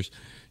and years.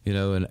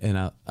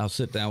 And I'll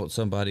sit down with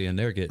somebody and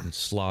they're getting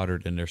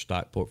slaughtered in their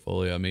stock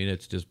portfolio. I mean,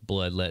 it's just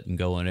bloodletting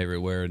going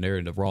everywhere, and they're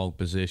in the wrong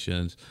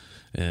positions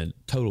and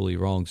totally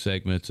wrong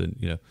segments.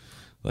 And,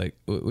 like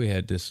we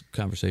had this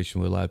conversation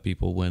with a lot of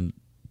people when,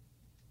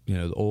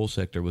 the oil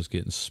sector was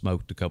getting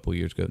smoked a couple of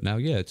years ago. Now,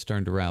 it's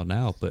turned around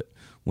now, but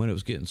when it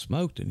was getting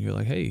smoked and you're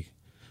like, hey,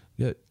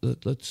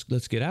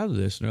 let's get out of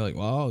this. And they're like,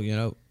 well,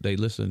 they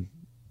listen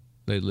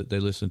to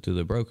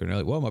the broker and they're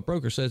like, well, my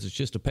broker says it's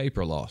just a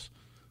paper loss.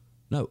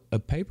 No, a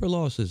paper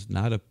loss is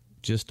not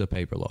just a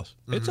paper loss.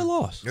 Mm-hmm. It's a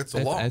loss. It's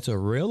a loss. It's a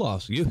real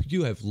loss.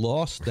 You have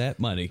lost that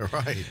money.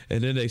 Right.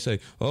 And then they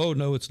say, oh,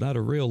 no, it's not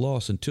a real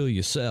loss until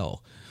you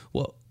sell.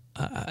 Well,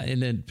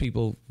 and then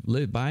people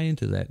buy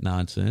into that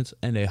nonsense,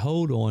 and they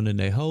hold on and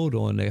they hold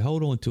on. They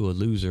hold on to a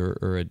loser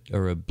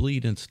or a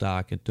bleeding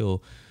stock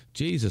until,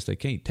 Jesus, they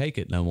can't take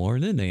it no more,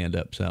 and then they end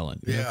up selling.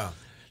 Yeah.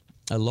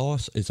 A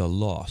loss is a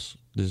loss.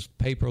 This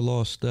paper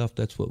loss stuff,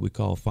 that's what we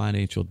call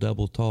financial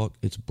double talk.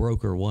 It's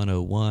broker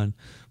 101.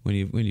 When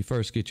you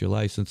first get your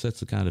license, that's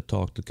the kind of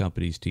talk the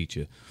companies teach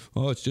you.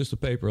 Oh, it's just a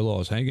paper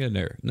loss. Hang in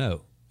there.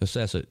 No,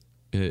 assess it.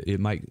 It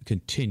might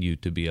continue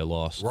to be a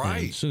loss.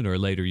 Right. And sooner or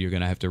later, you're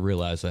going to have to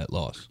realize that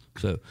loss.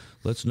 So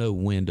let's know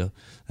when to.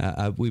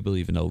 We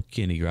believe in old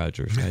Kenny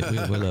Rogers. Right? We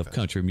love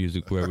country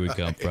music where we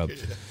come from.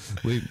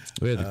 We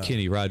have the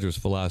Kenny Rogers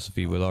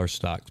philosophy with our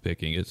stocks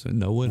picking. It's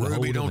no one.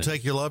 Ruby, don't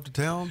take your love to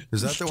town.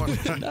 Is that the one?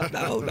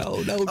 No.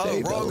 Oh,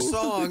 Dave, wrong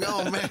song.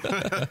 Oh man.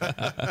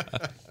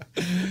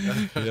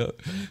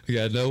 You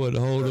got to know when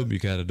to hold them. You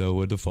got to know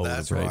when to fold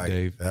them, right,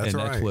 Dave? That's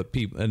That's what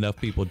enough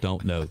people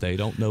don't know. They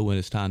don't know when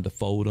it's time to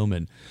fold them,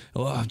 and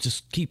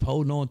just keep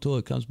holding on till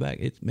it comes back.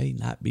 It may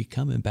not be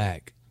coming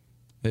back.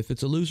 If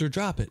it's a loser,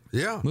 drop it.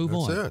 Yeah, move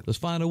on. It. Let's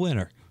find a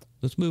winner.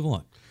 Let's move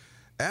on.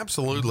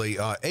 Absolutely.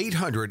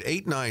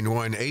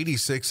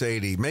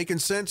 800-891-8680. Making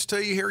sense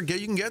to you here?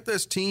 You can get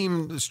this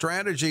team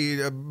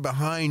strategy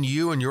behind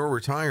you and your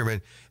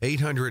retirement.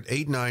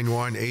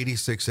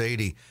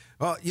 800-891-8680.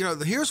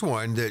 Here's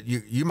one that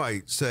you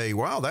might say,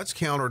 wow, that's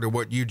counter to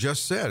what you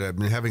just said. I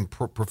mean, having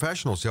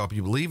professionals help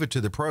you, leave it to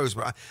the pros.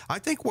 But I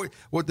think what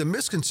the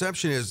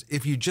misconception is,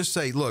 if you just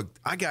say, look,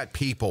 I got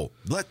people,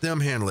 let them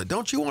handle it.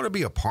 Don't you want to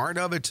be a part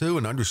of it too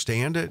and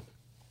understand it?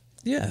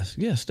 Yes,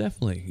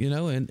 definitely.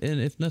 And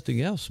if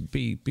nothing else,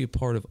 be a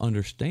part of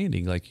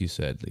understanding, like you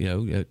said.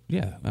 I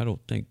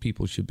don't think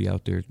people should be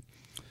out there,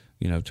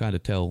 trying to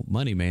tell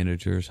money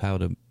managers how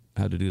to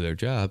do their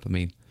job. I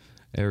mean,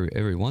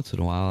 every once in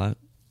a while,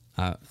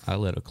 I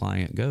let a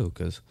client go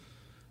because,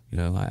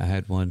 I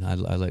had one I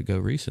let go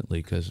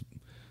recently because,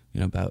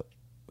 about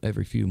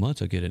every few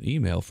months I get an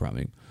email from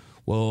him.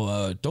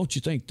 Well, don't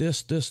you think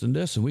this, and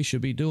this, and we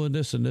should be doing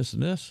this and this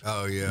and this?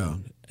 Oh yeah.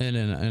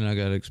 And I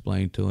got to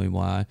explain to him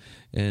why,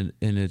 and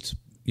it's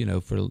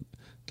for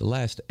the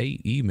last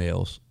 8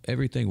 emails,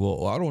 everything.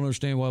 Well, I don't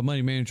understand why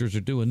money managers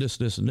are doing this,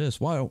 and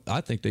this. Why don't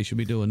I think they should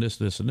be doing this,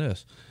 and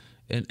this?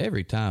 And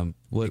every time,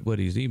 what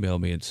he's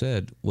emailed me and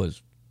said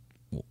was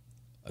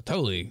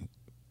totally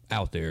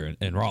out there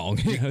and wrong.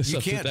 You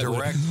can't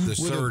direct the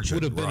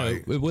surgeon.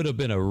 It would have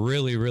been a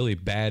really, really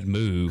bad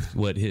move.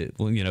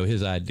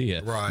 His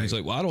idea. Right. He's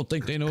like, well, I don't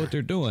think they know what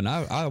they're doing.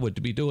 I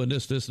would be doing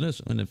this, and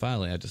this. And then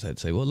finally, I just had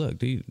to say, well, look,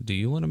 do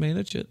you want to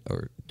manage it,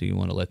 or do you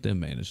want to let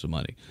them manage the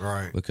money?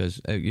 Right. Because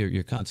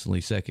you're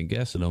constantly second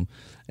guessing them,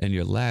 and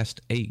your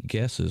last 8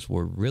 guesses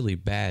were really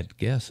bad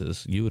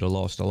guesses. You would have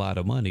lost a lot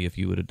of money if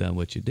you would have done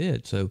what you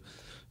did. So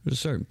at a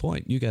certain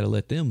point, you got to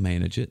let them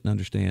manage it and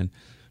understand.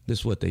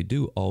 This is what they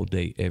do all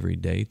day, every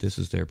day. This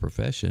is their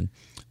profession.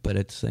 But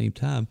at the same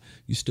time,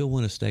 you still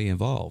want to stay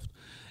involved.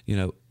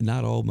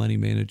 Not all money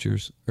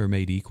managers are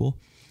made equal.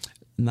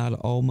 Not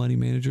all money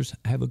managers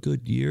have a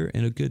good year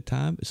and a good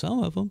time.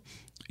 Some of them,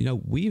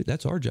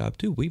 that's our job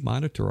too. We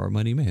monitor our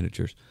money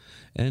managers.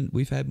 And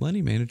we've had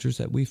money managers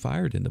that we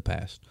fired in the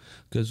past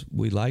because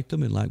we liked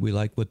them and we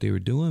liked what they were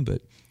doing,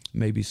 but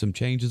maybe some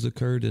changes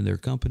occurred in their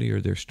company or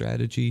their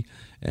strategy,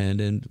 and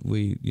then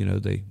we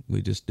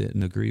just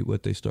didn't agree with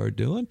what they started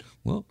doing.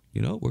 Well,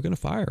 we're going to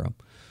fire them.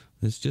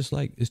 It's just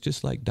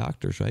like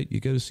doctors, right?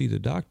 You go to see the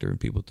doctor, and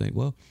people think,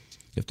 well,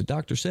 if the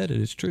doctor said it,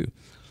 it's true.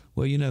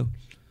 Well,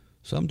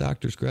 some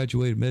doctors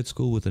graduated med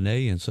school with an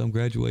A, and some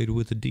graduated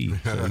with a D.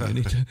 So you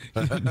need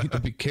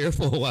to be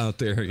careful out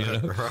there,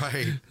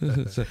 Right.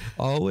 So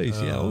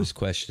always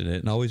question it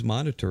and always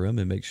monitor them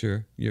and make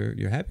sure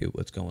you're happy with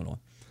what's going on.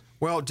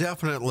 Well,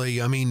 definitely.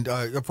 I mean,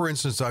 for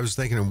instance, I was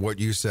thinking of what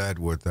you said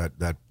with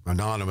that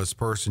anonymous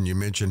person you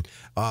mentioned.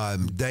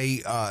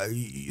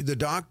 The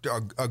doctor,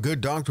 a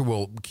good doctor,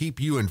 will keep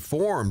you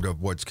informed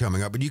of what's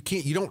coming up, but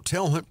you don't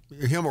tell him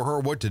or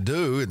her what to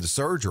do in the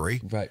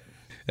surgery. Right.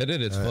 And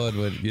then it's fun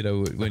when you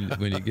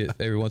get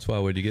every once in a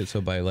while when you get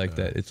somebody like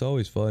that. It's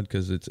always fun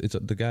because it's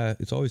the guy.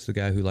 It's always the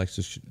guy who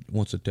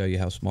wants to tell you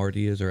how smart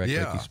he is or act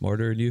like he's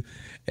smarter than you,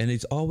 and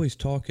he's always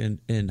talking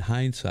in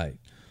hindsight.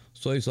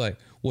 So he's like,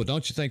 well,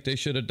 don't you think they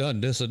should have done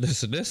this and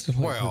this and this?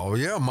 Well,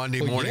 yeah, Monday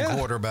morning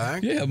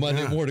quarterback. Yeah,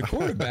 Monday morning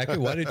quarterback.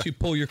 Why didn't you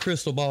pull your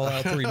crystal ball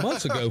out 3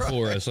 months ago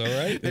for us, all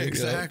right?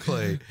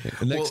 Exactly.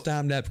 Next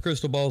time that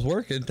crystal ball's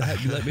working,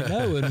 let me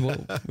know, and we'll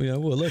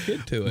look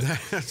into it.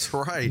 That's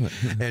right.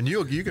 And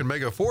you can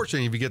make a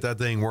fortune if you get that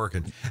thing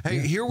working. Hey,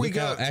 here we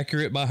go. How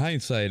accurate my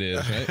hindsight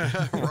is,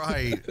 right?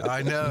 Right.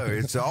 I know.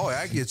 It's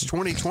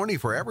 2020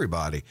 for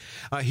everybody.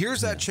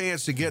 Here's that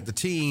chance to get the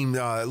team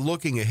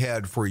looking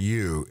ahead for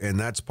you, and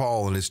that's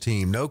Paul and his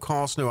team. No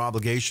cost, no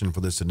obligation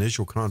for this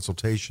initial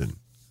consultation.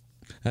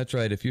 That's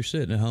right. If you're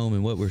sitting at home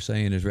and what we're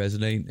saying is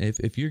resonating,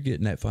 if you're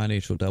getting that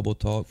financial double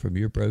talk from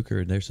your broker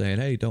and they're saying,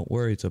 hey, don't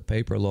worry, it's a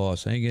paper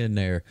loss, hang in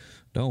there.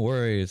 Don't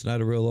worry, it's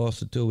not a real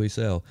loss until we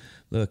sell.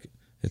 Look,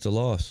 it's a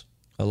loss.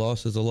 A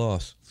loss is a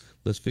loss.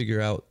 Let's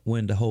figure out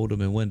when to hold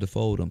them and when to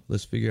fold them.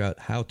 Let's figure out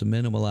how to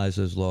minimize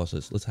those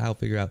losses. Let's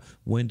figure out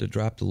when to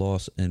drop the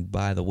loss and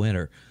buy the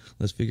winner.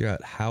 Let's figure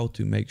out how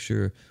to make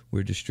sure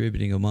we're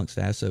distributing amongst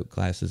asset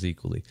classes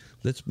equally.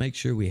 Let's make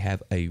sure we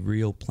have a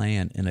real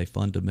plan and a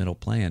fundamental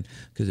plan,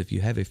 because if you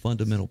have a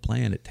fundamental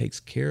plan, it takes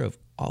care of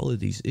all of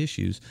these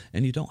issues,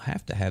 and you don't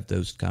have to have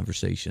those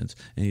conversations,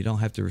 and you don't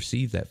have to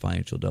receive that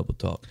financial double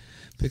talk.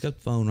 Pick up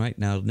the phone right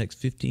now, the next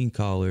 15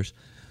 callers.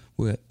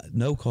 With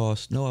no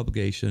cost, no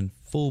obligation,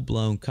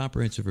 full-blown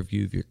comprehensive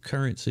review of your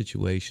current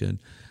situation.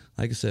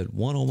 Like I said,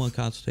 one-on-one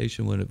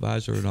consultation with an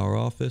advisor in our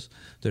office.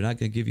 They're not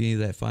going to give you any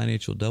of that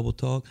financial double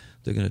talk.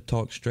 They're going to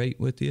talk straight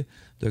with you.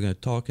 They're going to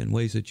talk in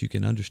ways that you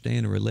can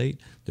understand and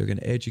relate. They're going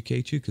to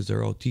educate you because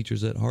they're all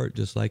teachers at heart,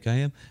 just like I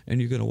am. And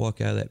you're going to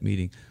walk out of that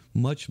meeting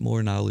much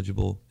more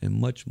knowledgeable and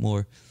much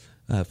more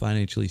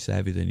financially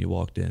savvy than you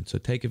walked in. So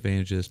take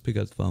advantage of this. Pick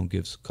up the phone,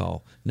 give us a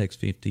call. Next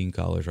 15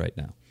 callers right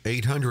now.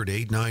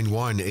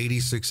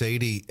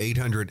 800-891-8680,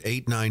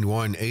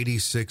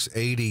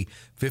 800-891-8680,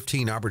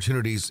 15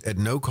 opportunities at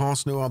no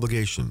cost, no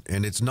obligation.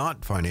 And it's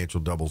not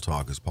financial double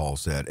talk, as Paul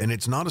said, and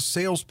it's not a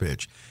sales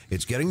pitch.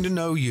 It's getting to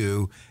know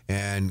you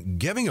and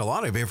giving a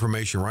lot of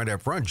information right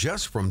up front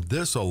just from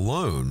this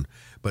alone.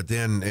 But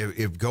then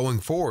if you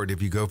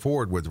go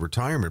forward with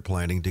retirement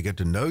planning, to get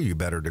to know you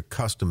better, to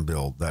custom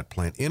build that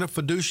plan in a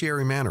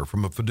fiduciary manner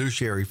from a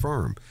fiduciary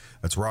firm.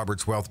 That's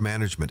Roberts Wealth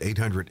Management,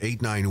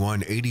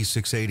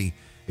 800-891-8680,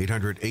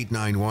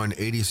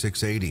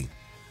 800-891-8680.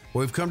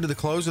 Well, we've come to the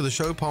close of the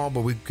show, Paul,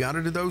 but we've got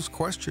to do those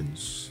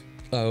questions.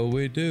 Oh,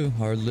 we do.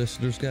 Our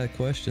listeners got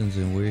questions,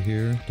 and we're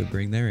here to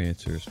bring their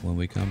answers when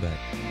we come back.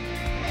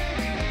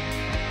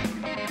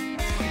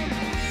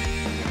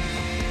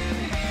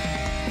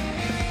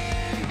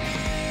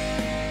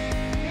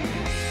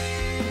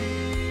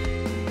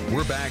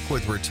 We're back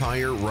with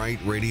Retire Right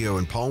Radio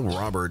and Paul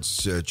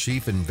Roberts,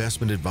 Chief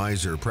Investment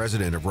Advisor,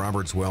 President of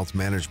Roberts Wealth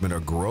Management, a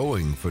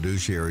growing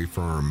fiduciary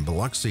firm,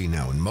 Biloxi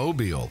now in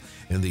Mobile,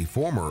 in the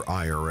former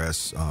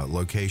IRS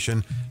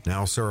location,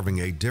 now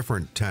serving a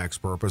different tax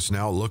purpose,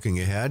 now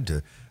looking ahead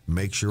to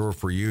make sure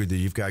for you that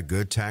you've got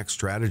good tax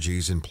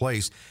strategies in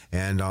place.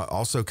 And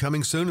also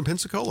coming soon in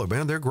Pensacola,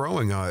 man, they're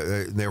growing.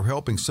 They're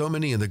helping so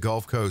many in the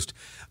Gulf Coast.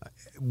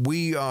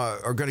 We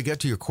are going to get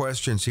to your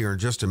questions here in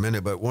just a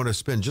minute, but want to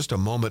spend just a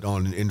moment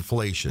on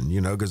inflation,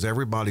 because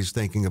everybody's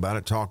thinking about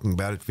it, talking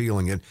about it,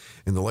 feeling it.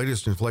 And the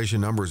latest inflation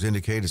numbers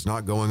indicate it's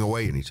not going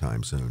away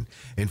anytime soon.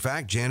 In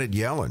fact, Janet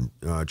Yellen,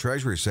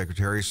 Treasury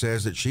Secretary,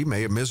 says that she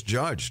may have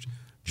misjudged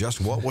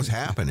just what was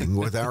happening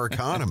with our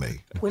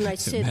economy. When I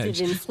said that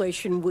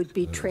inflation would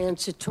be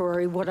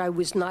transitory, what I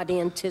was not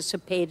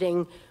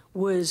anticipating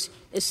was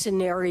a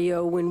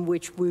scenario in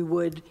which we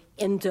would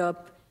end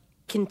up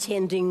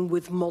contending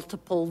with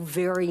multiple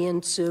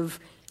variants of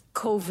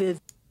COVID.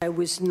 I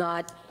was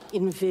not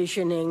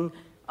envisioning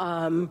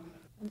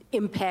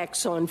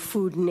impacts on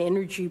food and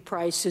energy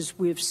prices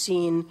we've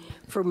seen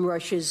from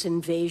Russia's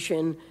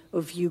invasion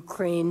of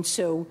Ukraine.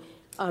 So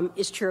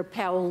as Chair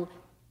Powell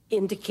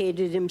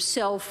indicated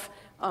himself,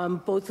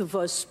 both of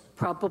us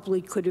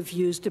probably could have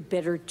used a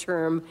better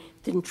term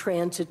than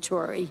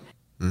transitory.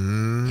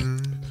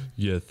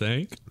 You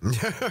think?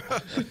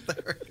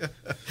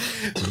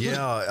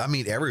 Yeah, I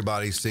mean,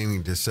 everybody's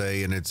seeming to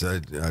say, and it's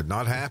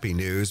not happy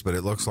news, but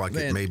it looks like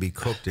it may be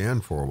cooked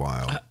in for a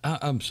while.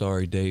 I'm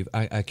sorry, Dave.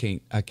 I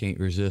can't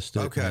resist it.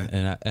 Okay.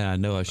 And I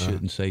know I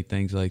shouldn't say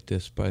things like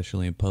this,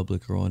 especially in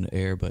public or on the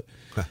air, but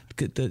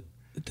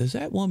does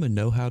that woman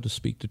know how to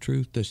speak the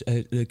truth? Does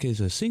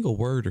a single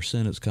word or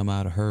sentence come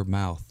out of her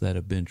mouth that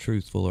have been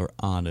truthful or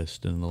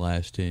honest in the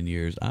last 10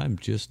 years? I'm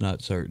just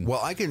not certain.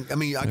 Well, I can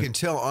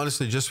tell,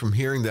 honestly, just from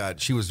hearing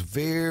that, she was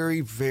very,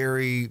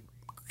 very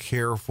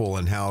careful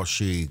in how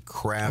she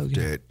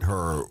crafted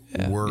her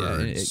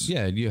words.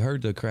 Yeah, you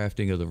heard the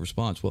crafting of the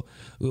response. Well,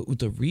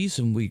 the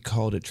reason we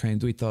called it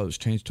we thought it was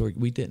transitory.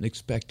 We didn't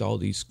expect all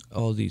these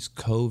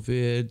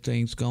COVID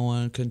things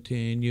going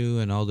continue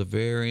and all the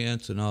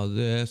variants and all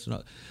this and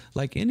all,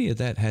 like any of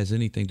that has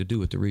anything to do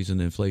with the reason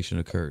the inflation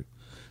occurred.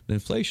 The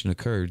inflation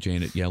occurred,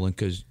 Janet Yellen,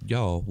 because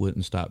y'all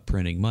wouldn't stop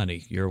printing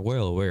money. You're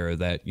well aware of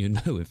that.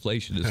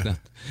 Inflation is not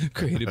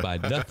created by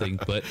nothing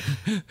but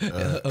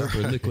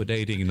over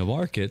liquidating the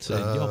markets. And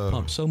y'all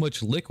pump so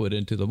much liquid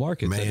into the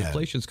markets that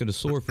inflation's going to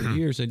soar for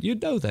years. And you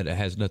know that it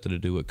has nothing to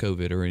do with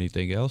COVID or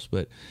anything else.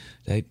 But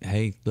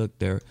hey, look,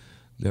 they're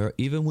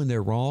even when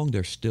they're wrong,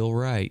 they're still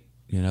right.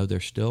 They're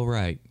still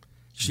right.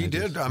 She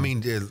did. I mean,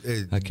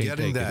 I can't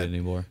take it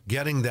anymore.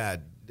 Getting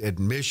that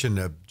admission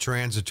of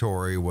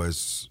transitory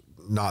was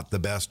not the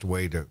best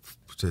way to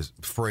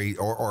phrase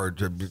or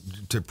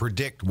to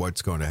predict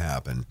what's going to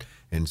happen,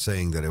 and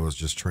saying that it was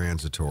just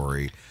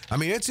transitory. I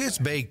mean, it's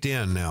baked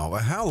in now.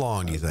 How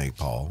long do you think,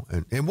 Paul?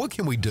 And what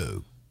can we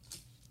do?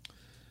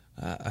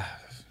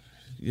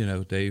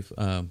 Dave,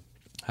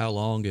 how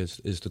long is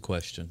the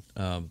question?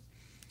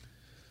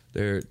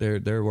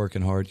 They're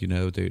working hard.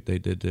 They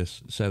did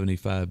this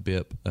 75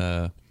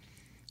 bp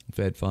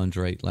Fed funds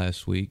rate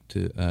last week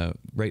to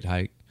rate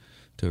hike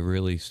to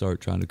really start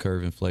trying to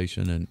curb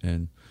inflation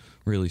and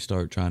really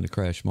start trying to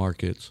crash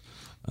markets.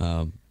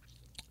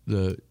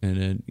 There's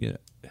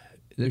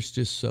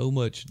just so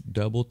much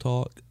double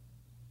talk,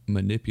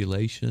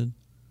 manipulation,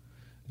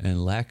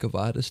 and lack of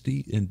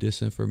honesty and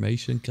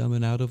disinformation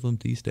coming out of them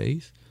these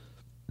days.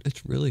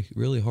 It's really,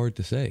 really hard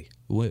to say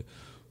when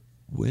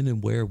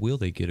and where will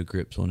they get a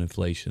grip on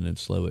inflation and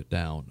slow it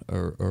down,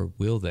 or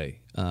will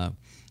they?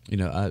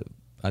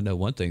 I know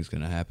one thing's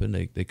going to happen.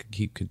 They could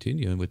keep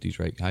continuing with these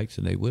rate hikes,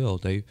 and they will.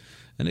 They've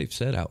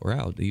said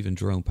outright, even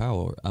Jerome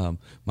Powell.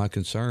 My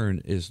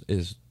concern is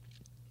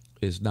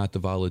not the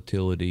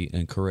volatility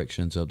and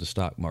corrections of the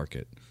stock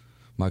market.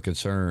 My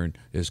concern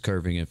is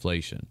curbing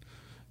inflation.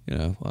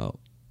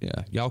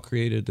 Y'all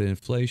created the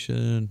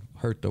inflation,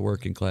 hurt the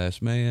working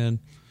class man,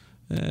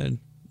 and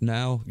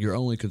now your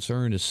only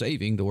concern is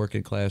saving the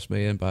working class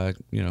man by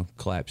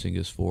collapsing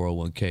his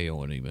 401k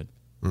on him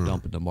and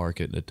dumping the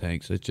market in the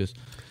tanks.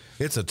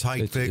 It's a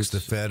tight fix the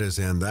Fed is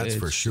in, that's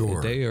for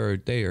sure. They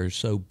are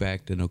so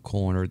backed in a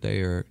corner.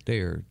 They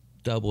are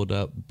doubled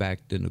up,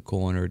 backed in the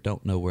corner,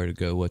 don't know where to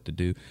go, what to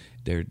do.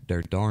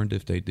 They're darned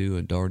if they do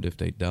and darned if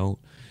they don't.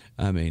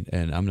 I mean,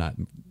 and I'm not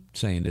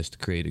saying this to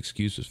create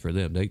excuses for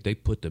them. They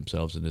put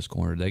themselves in this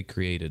corner. They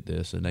created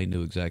this, and they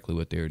knew exactly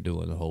what they were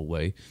doing the whole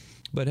way.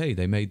 But hey,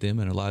 they made them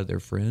and a lot of their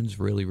friends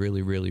really,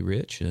 really, really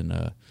rich,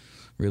 and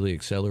really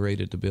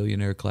accelerated the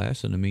billionaire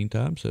class in the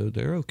meantime. So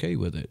they're okay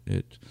with it.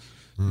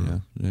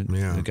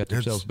 They got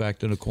themselves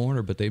backed in a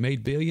corner, but they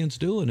made billions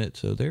doing it,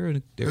 so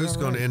they're who's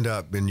going to end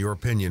up, in your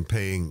opinion,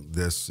 paying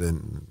this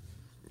and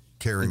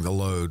carrying the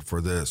load for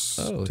this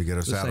to get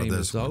us out of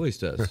this? As always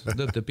does.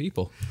 The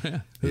people,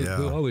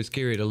 who always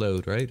carry the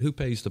load, right? Who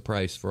pays the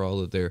price for all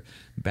of their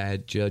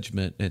bad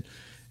judgment? And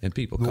And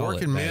people call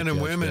working it men and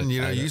judgment. women,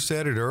 you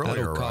said it earlier. I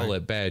don't call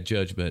it bad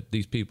judgment.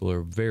 These people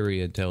are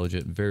very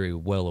intelligent, very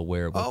well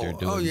aware of what they're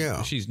doing. Oh,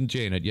 yeah.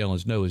 Janet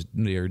Yellen's is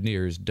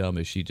near as dumb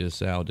as she just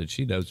sounded.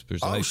 She knows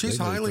precisely. Oh, she's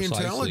highly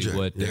intelligent.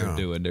 What they're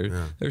doing.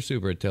 They're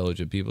super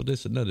intelligent people.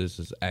 None of this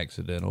is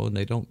accidental, and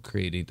they don't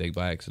create anything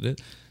by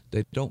accident.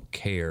 They don't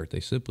care.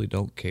 They simply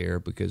don't care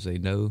because they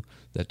know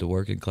that the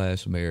working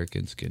class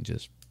Americans can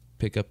just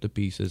pick up the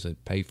pieces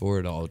and pay for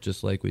it all,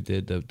 just like we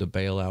did the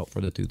bailout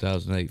for the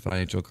 2008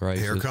 financial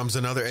crisis. Here comes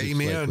another just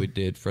amen. Like we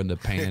did from the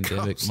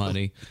pandemic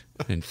money,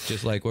 and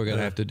just like we're going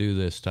to have to do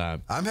this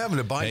time. I'm having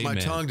to bite my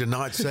tongue to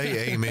not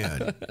say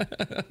amen.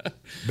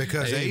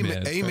 Because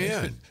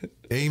amen.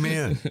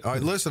 All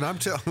right, listen,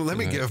 let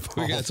me give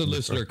Paul. We got some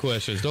listener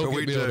questions. Don't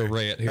get me on a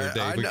rant here,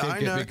 Dave. We can't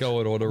get me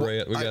going on a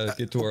rant. We got to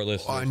get to our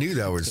listeners. I knew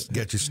that would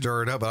get you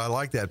stirred up, but I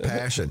like that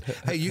passion.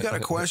 Hey, you got a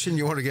question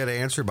you want to get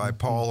answered by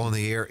Paul on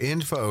the air?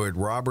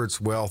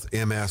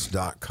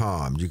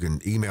 info@robertswealthms.com. You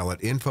can email it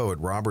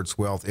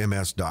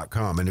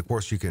info@robertswealthms.com. And, of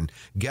course, you can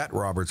get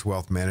Roberts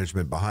Wealth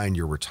Management behind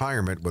your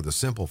retirement with a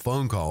simple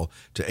phone call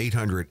to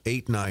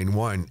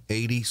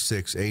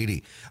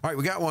 800-891-8680. All right,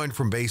 we got one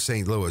from Bay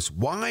St. Louis.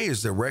 Why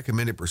is the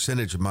recommended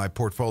percentage of my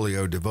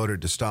portfolio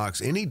devoted to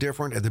stocks any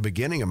different at the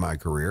beginning of my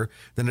career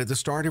than at the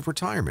start of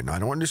retirement? I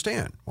don't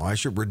understand why I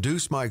should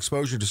reduce my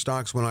exposure to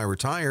stocks when I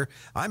retire.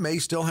 I may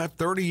still have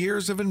 30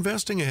 years of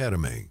investing ahead of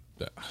me.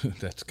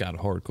 That's got a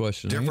hard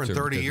question. Different to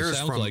answer 30 years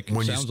sounds from like,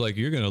 when sounds like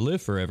you're going to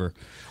live forever.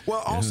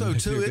 Well, also,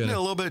 too, isn't it a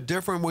little bit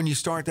different when you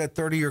start that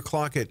 30-year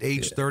clock at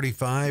age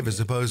 35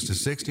 as opposed to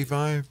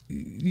 65?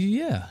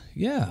 Yeah.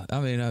 I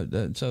mean,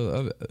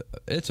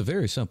 it's a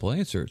very simple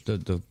answer.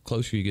 The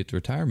closer you get to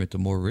retirement, the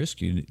more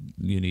risk you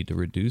need to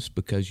reduce,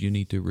 because you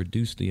need to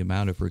reduce the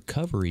amount of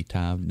recovery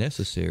time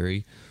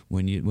necessary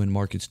when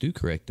markets do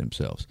correct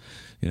themselves.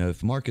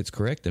 If markets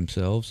correct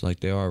themselves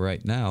like they are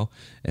right now,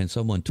 and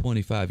someone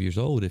 25 years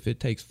old, if it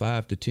takes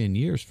 5 to 10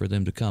 years for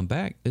them to come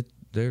back,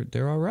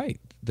 they're all right.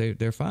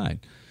 They're fine,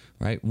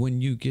 right? When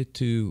you get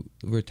to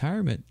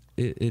retirement,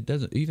 it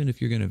doesn't. Even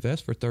if you're going to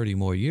invest for 30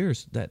 more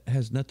years, that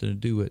has nothing to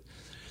do with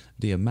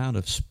the amount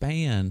of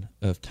span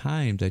of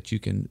time that you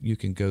can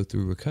go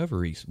through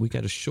recoveries. We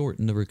got to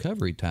shorten the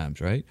recovery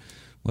times, right?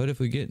 What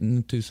if we get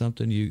into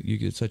something, you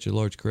get such a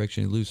large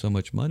correction, you lose so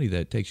much money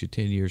that it takes you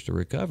 10 years to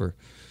recover?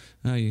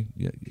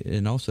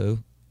 And also,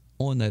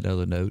 on that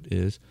other note,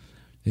 is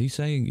he's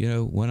saying,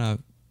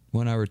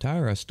 when I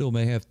retire, I still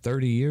may have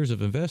 30 years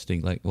of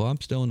investing. Like, well,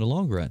 I'm still in the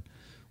long run.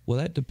 Well,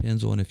 that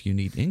depends on if you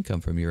need income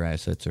from your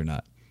assets or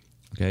not.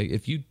 Okay,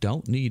 if you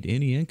don't need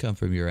any income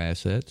from your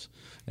assets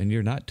and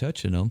you're not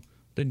touching them,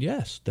 then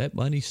yes, that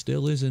money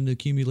still is in the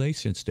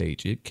accumulation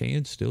stage. It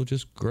can still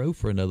just grow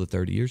for another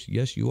 30 years.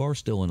 Yes, you are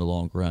still in the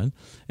long run,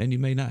 and you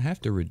may not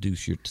have to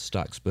reduce your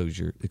stock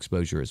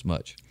exposure as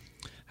much.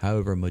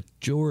 However,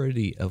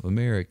 majority of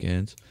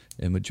Americans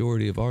and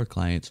majority of our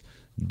clients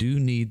do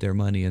need their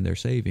money and their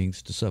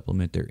savings to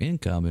supplement their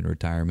income in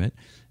retirement.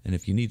 And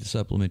if you need to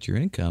supplement your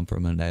income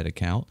from that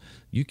account,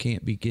 you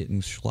can't be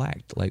getting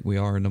slacked like we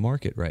are in the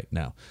market right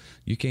now.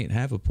 You can't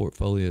have a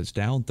portfolio that's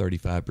down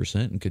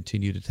 35% and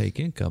continue to take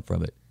income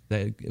from it.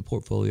 That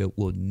portfolio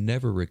will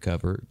never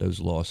recover those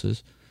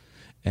losses,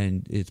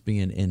 and it's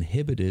being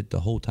inhibited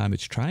the whole time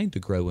it's trying to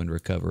grow and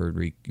recover and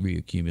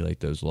reaccumulate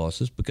those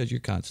losses, because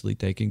you're constantly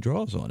taking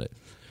draws on it.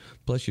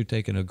 Plus, you're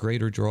taking a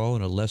greater draw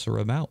and a lesser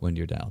amount when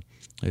you're down.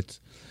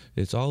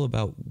 It's all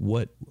about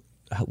what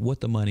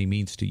the money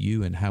means to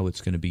you and how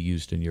it's going to be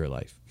used in your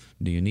life.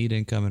 Do you need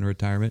income in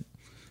retirement?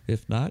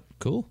 If not,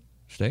 cool.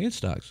 Stay in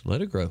stocks.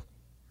 Let it grow.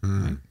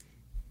 Right?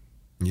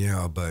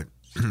 Yeah, but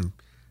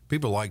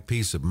people like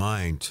peace of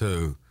mind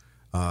too.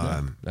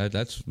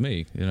 That's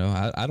me.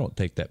 I don't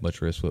take that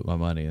much risk with my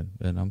money,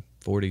 and I'm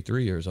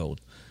 43 years old,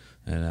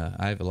 and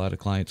I have a lot of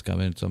clients come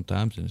in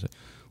sometimes and say,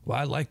 "Well,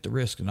 I like the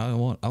risk, and I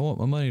want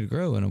my money to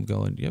grow." And I'm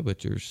going, "Yeah,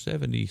 but you're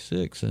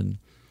 76, and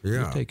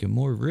you're taking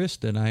more risk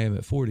than I am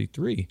at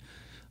 43."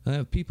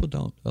 People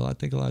don't. I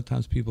think a lot of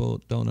times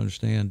people don't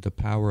understand the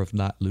power of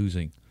not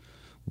losing.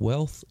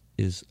 Wealth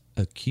is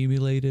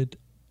accumulated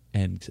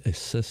and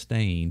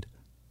sustained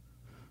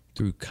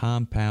through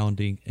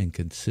compounding and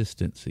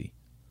consistency.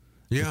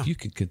 Yeah. If you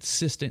could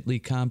consistently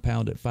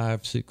compound at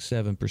 5, 6,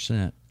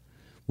 7%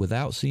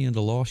 without seeing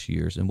the lost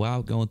years and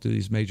without going through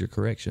these major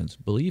corrections,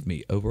 believe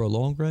me, over a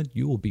long run,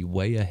 you will be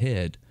way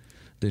ahead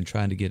than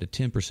trying to get a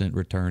 10%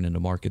 return in a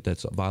market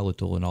that's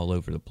volatile and all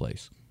over the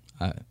place.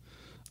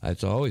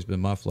 It's always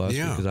been my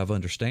philosophy, because I've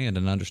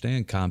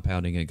understand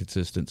compounding and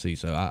consistency.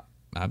 So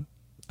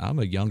I'm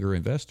a younger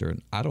investor,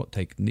 and I don't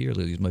take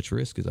nearly as much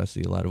risk as I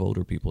see a lot of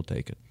older people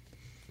taking.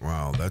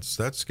 Wow,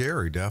 that's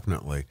scary,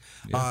 definitely.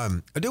 Yeah.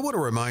 I do want to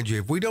remind you,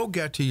 if we don't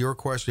get to your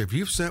question, if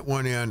you've sent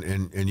one in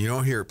and you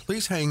don't hear it,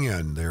 please hang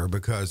in there,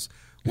 because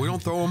We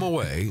don't throw them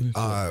away.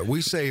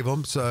 We save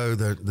them. So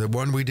the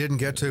one we didn't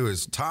get to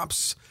is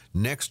tops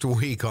next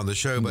week on the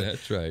show. But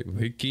that's right.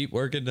 We keep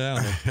working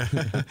down.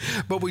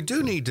 but we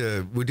do need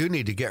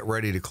to get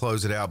ready to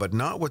close it out, but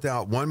not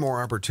without one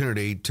more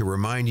opportunity to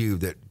remind you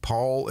that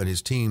Paul and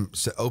his team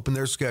open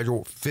their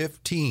schedule,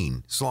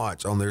 15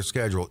 slots on their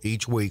schedule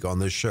each week on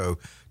this show,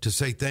 to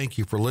say thank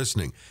you for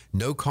listening.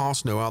 No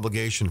cost, no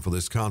obligation for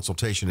this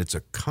consultation. It's a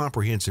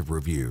comprehensive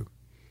review.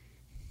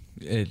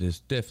 It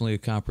is definitely a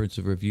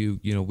comprehensive review.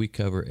 You know, we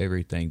cover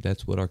everything.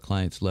 That's what our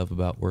clients love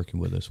about working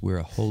with us. We're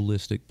a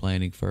holistic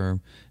planning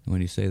firm. And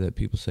when you say that,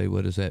 people say,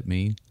 what does that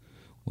mean?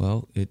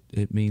 Well,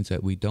 it means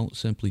that we don't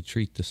simply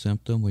treat the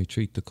symptom, we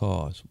treat the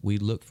cause. We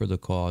look for the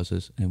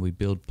causes and we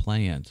build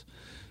plans.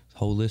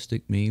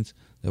 Holistic means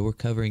that we're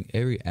covering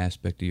every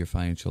aspect of your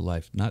financial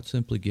life, not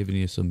simply giving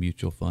you some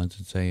mutual funds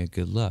and saying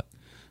good luck.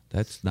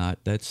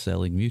 That's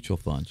selling mutual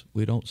funds.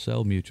 We don't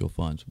sell mutual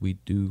funds. We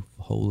do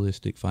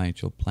holistic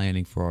financial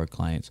planning for our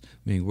clients,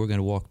 meaning we're going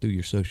to walk through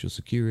your Social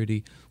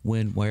Security,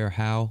 when, where,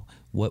 how,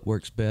 what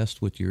works best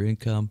with your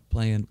income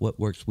plan, what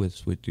works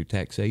with your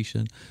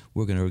taxation.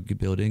 We're going to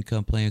build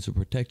income plans to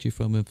protect you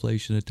from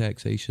inflation and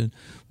taxation.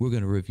 We're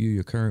going to review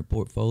your current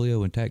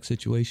portfolio and tax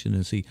situation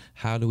and see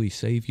how do we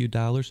save you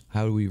dollars,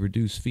 how do we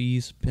reduce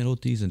fees,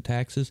 penalties, and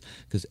taxes,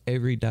 because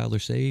every dollar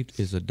saved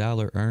is a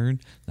dollar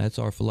earned. That's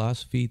our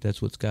philosophy.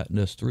 That's what's gotten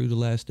us through the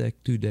last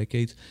 2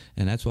 decades,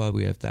 and that's why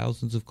we have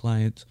thousands of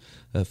clients,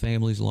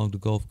 families along the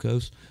Gulf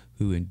Coast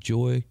who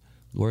enjoy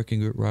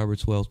working with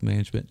Roberts Wealth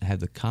Management,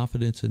 have the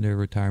confidence in their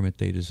retirement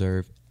they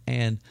deserve,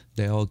 and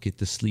they all get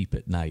to sleep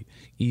at night,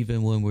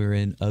 even when we're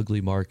in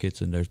ugly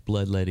markets and there's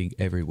bloodletting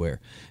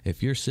everywhere.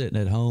 If you're sitting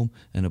at home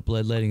and the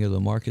bloodletting of the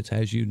markets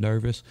has you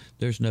nervous,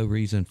 there's no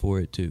reason for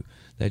it to.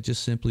 That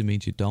just simply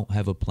means you don't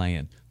have a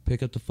plan.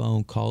 Pick up the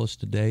phone, call us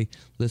today.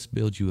 Let's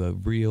build you a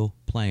real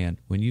plan.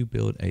 When you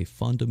build a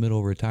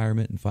fundamental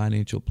retirement and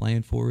financial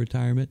plan for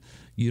retirement,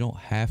 you don't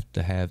have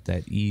to have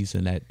that ease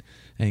and that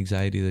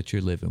anxiety that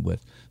you're living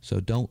with. So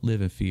don't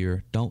live in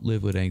fear. Don't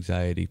live with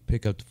anxiety.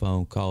 Pick up the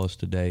phone, call us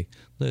today.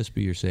 Let us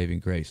be your saving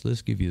grace.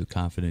 Let's give you the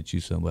confidence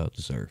you so well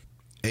deserve.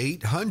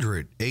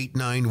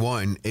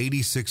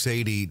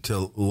 800-891-8680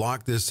 to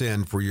lock this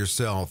in for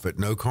yourself at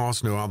no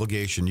cost, no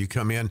obligation. You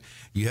come in,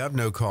 you have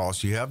no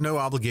cost, you have no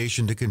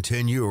obligation to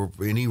continue or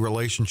any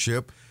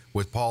relationship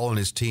with Paul and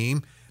his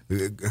team.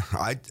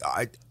 I'd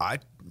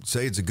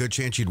say it's a good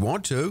chance you'd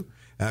want to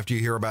after you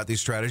hear about these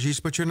strategies,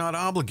 but you're not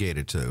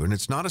obligated to. And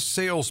it's not a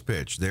sales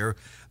pitch. They're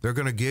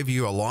going to give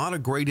you a lot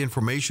of great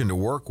information to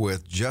work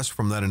with just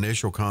from that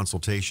initial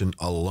consultation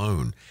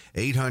alone.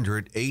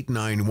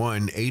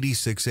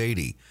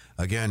 800-891-8680.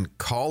 Again,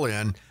 call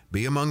in,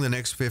 be among the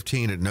next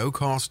 15 at no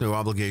cost, no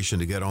obligation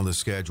to get on the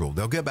schedule.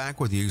 They'll get back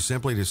with you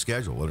simply to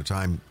schedule at a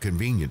time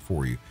convenient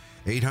for you.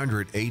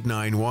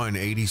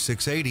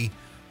 800-891-8680.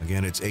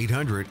 Again, it's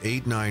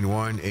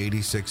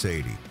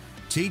 800-891-8680.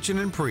 Teaching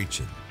and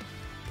preaching.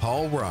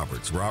 Paul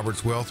Roberts,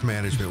 Roberts Wealth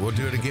Management. We'll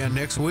do it again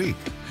next week.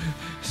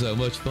 So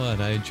much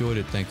fun. I enjoyed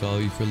it. Thank all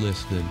of you for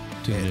listening.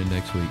 Tune in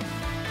next week.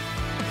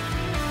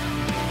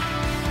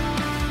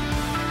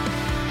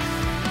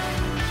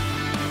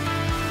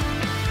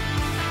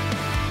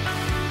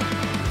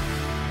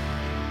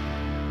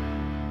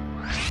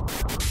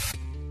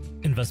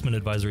 Investment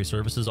advisory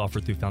services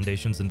offered through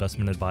Foundations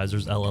Investment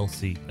Advisors,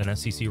 LLC, an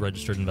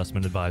SEC-registered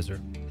investment advisor.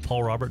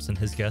 Paul Roberts and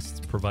his guests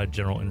provide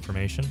general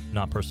information,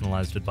 not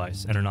personalized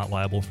advice, and are not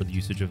liable for the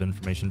usage of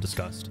information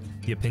discussed.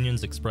 The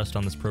opinions expressed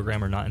on this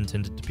program are not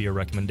intended to be a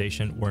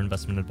recommendation or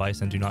investment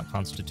advice and do not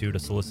constitute a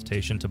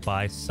solicitation to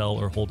buy, sell,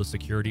 or hold a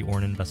security or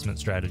an investment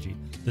strategy.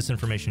 This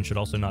information should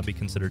also not be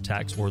considered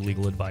tax or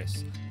legal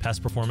advice.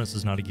 Past performance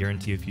is not a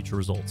guarantee of future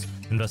results.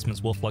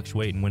 Investments will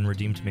fluctuate and when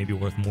redeemed may be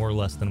worth more or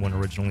less than when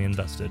originally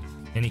invested.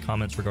 Any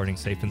comments regarding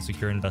safe and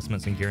secure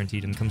investments and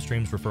guaranteed income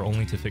streams refer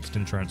only to fixed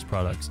insurance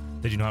products.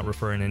 They do not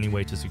refer in any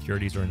way to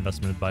securities or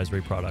investment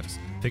advisory products.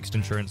 Fixed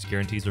insurance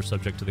guarantees are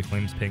subject to the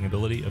claims paying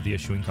ability of the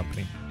issuing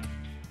company.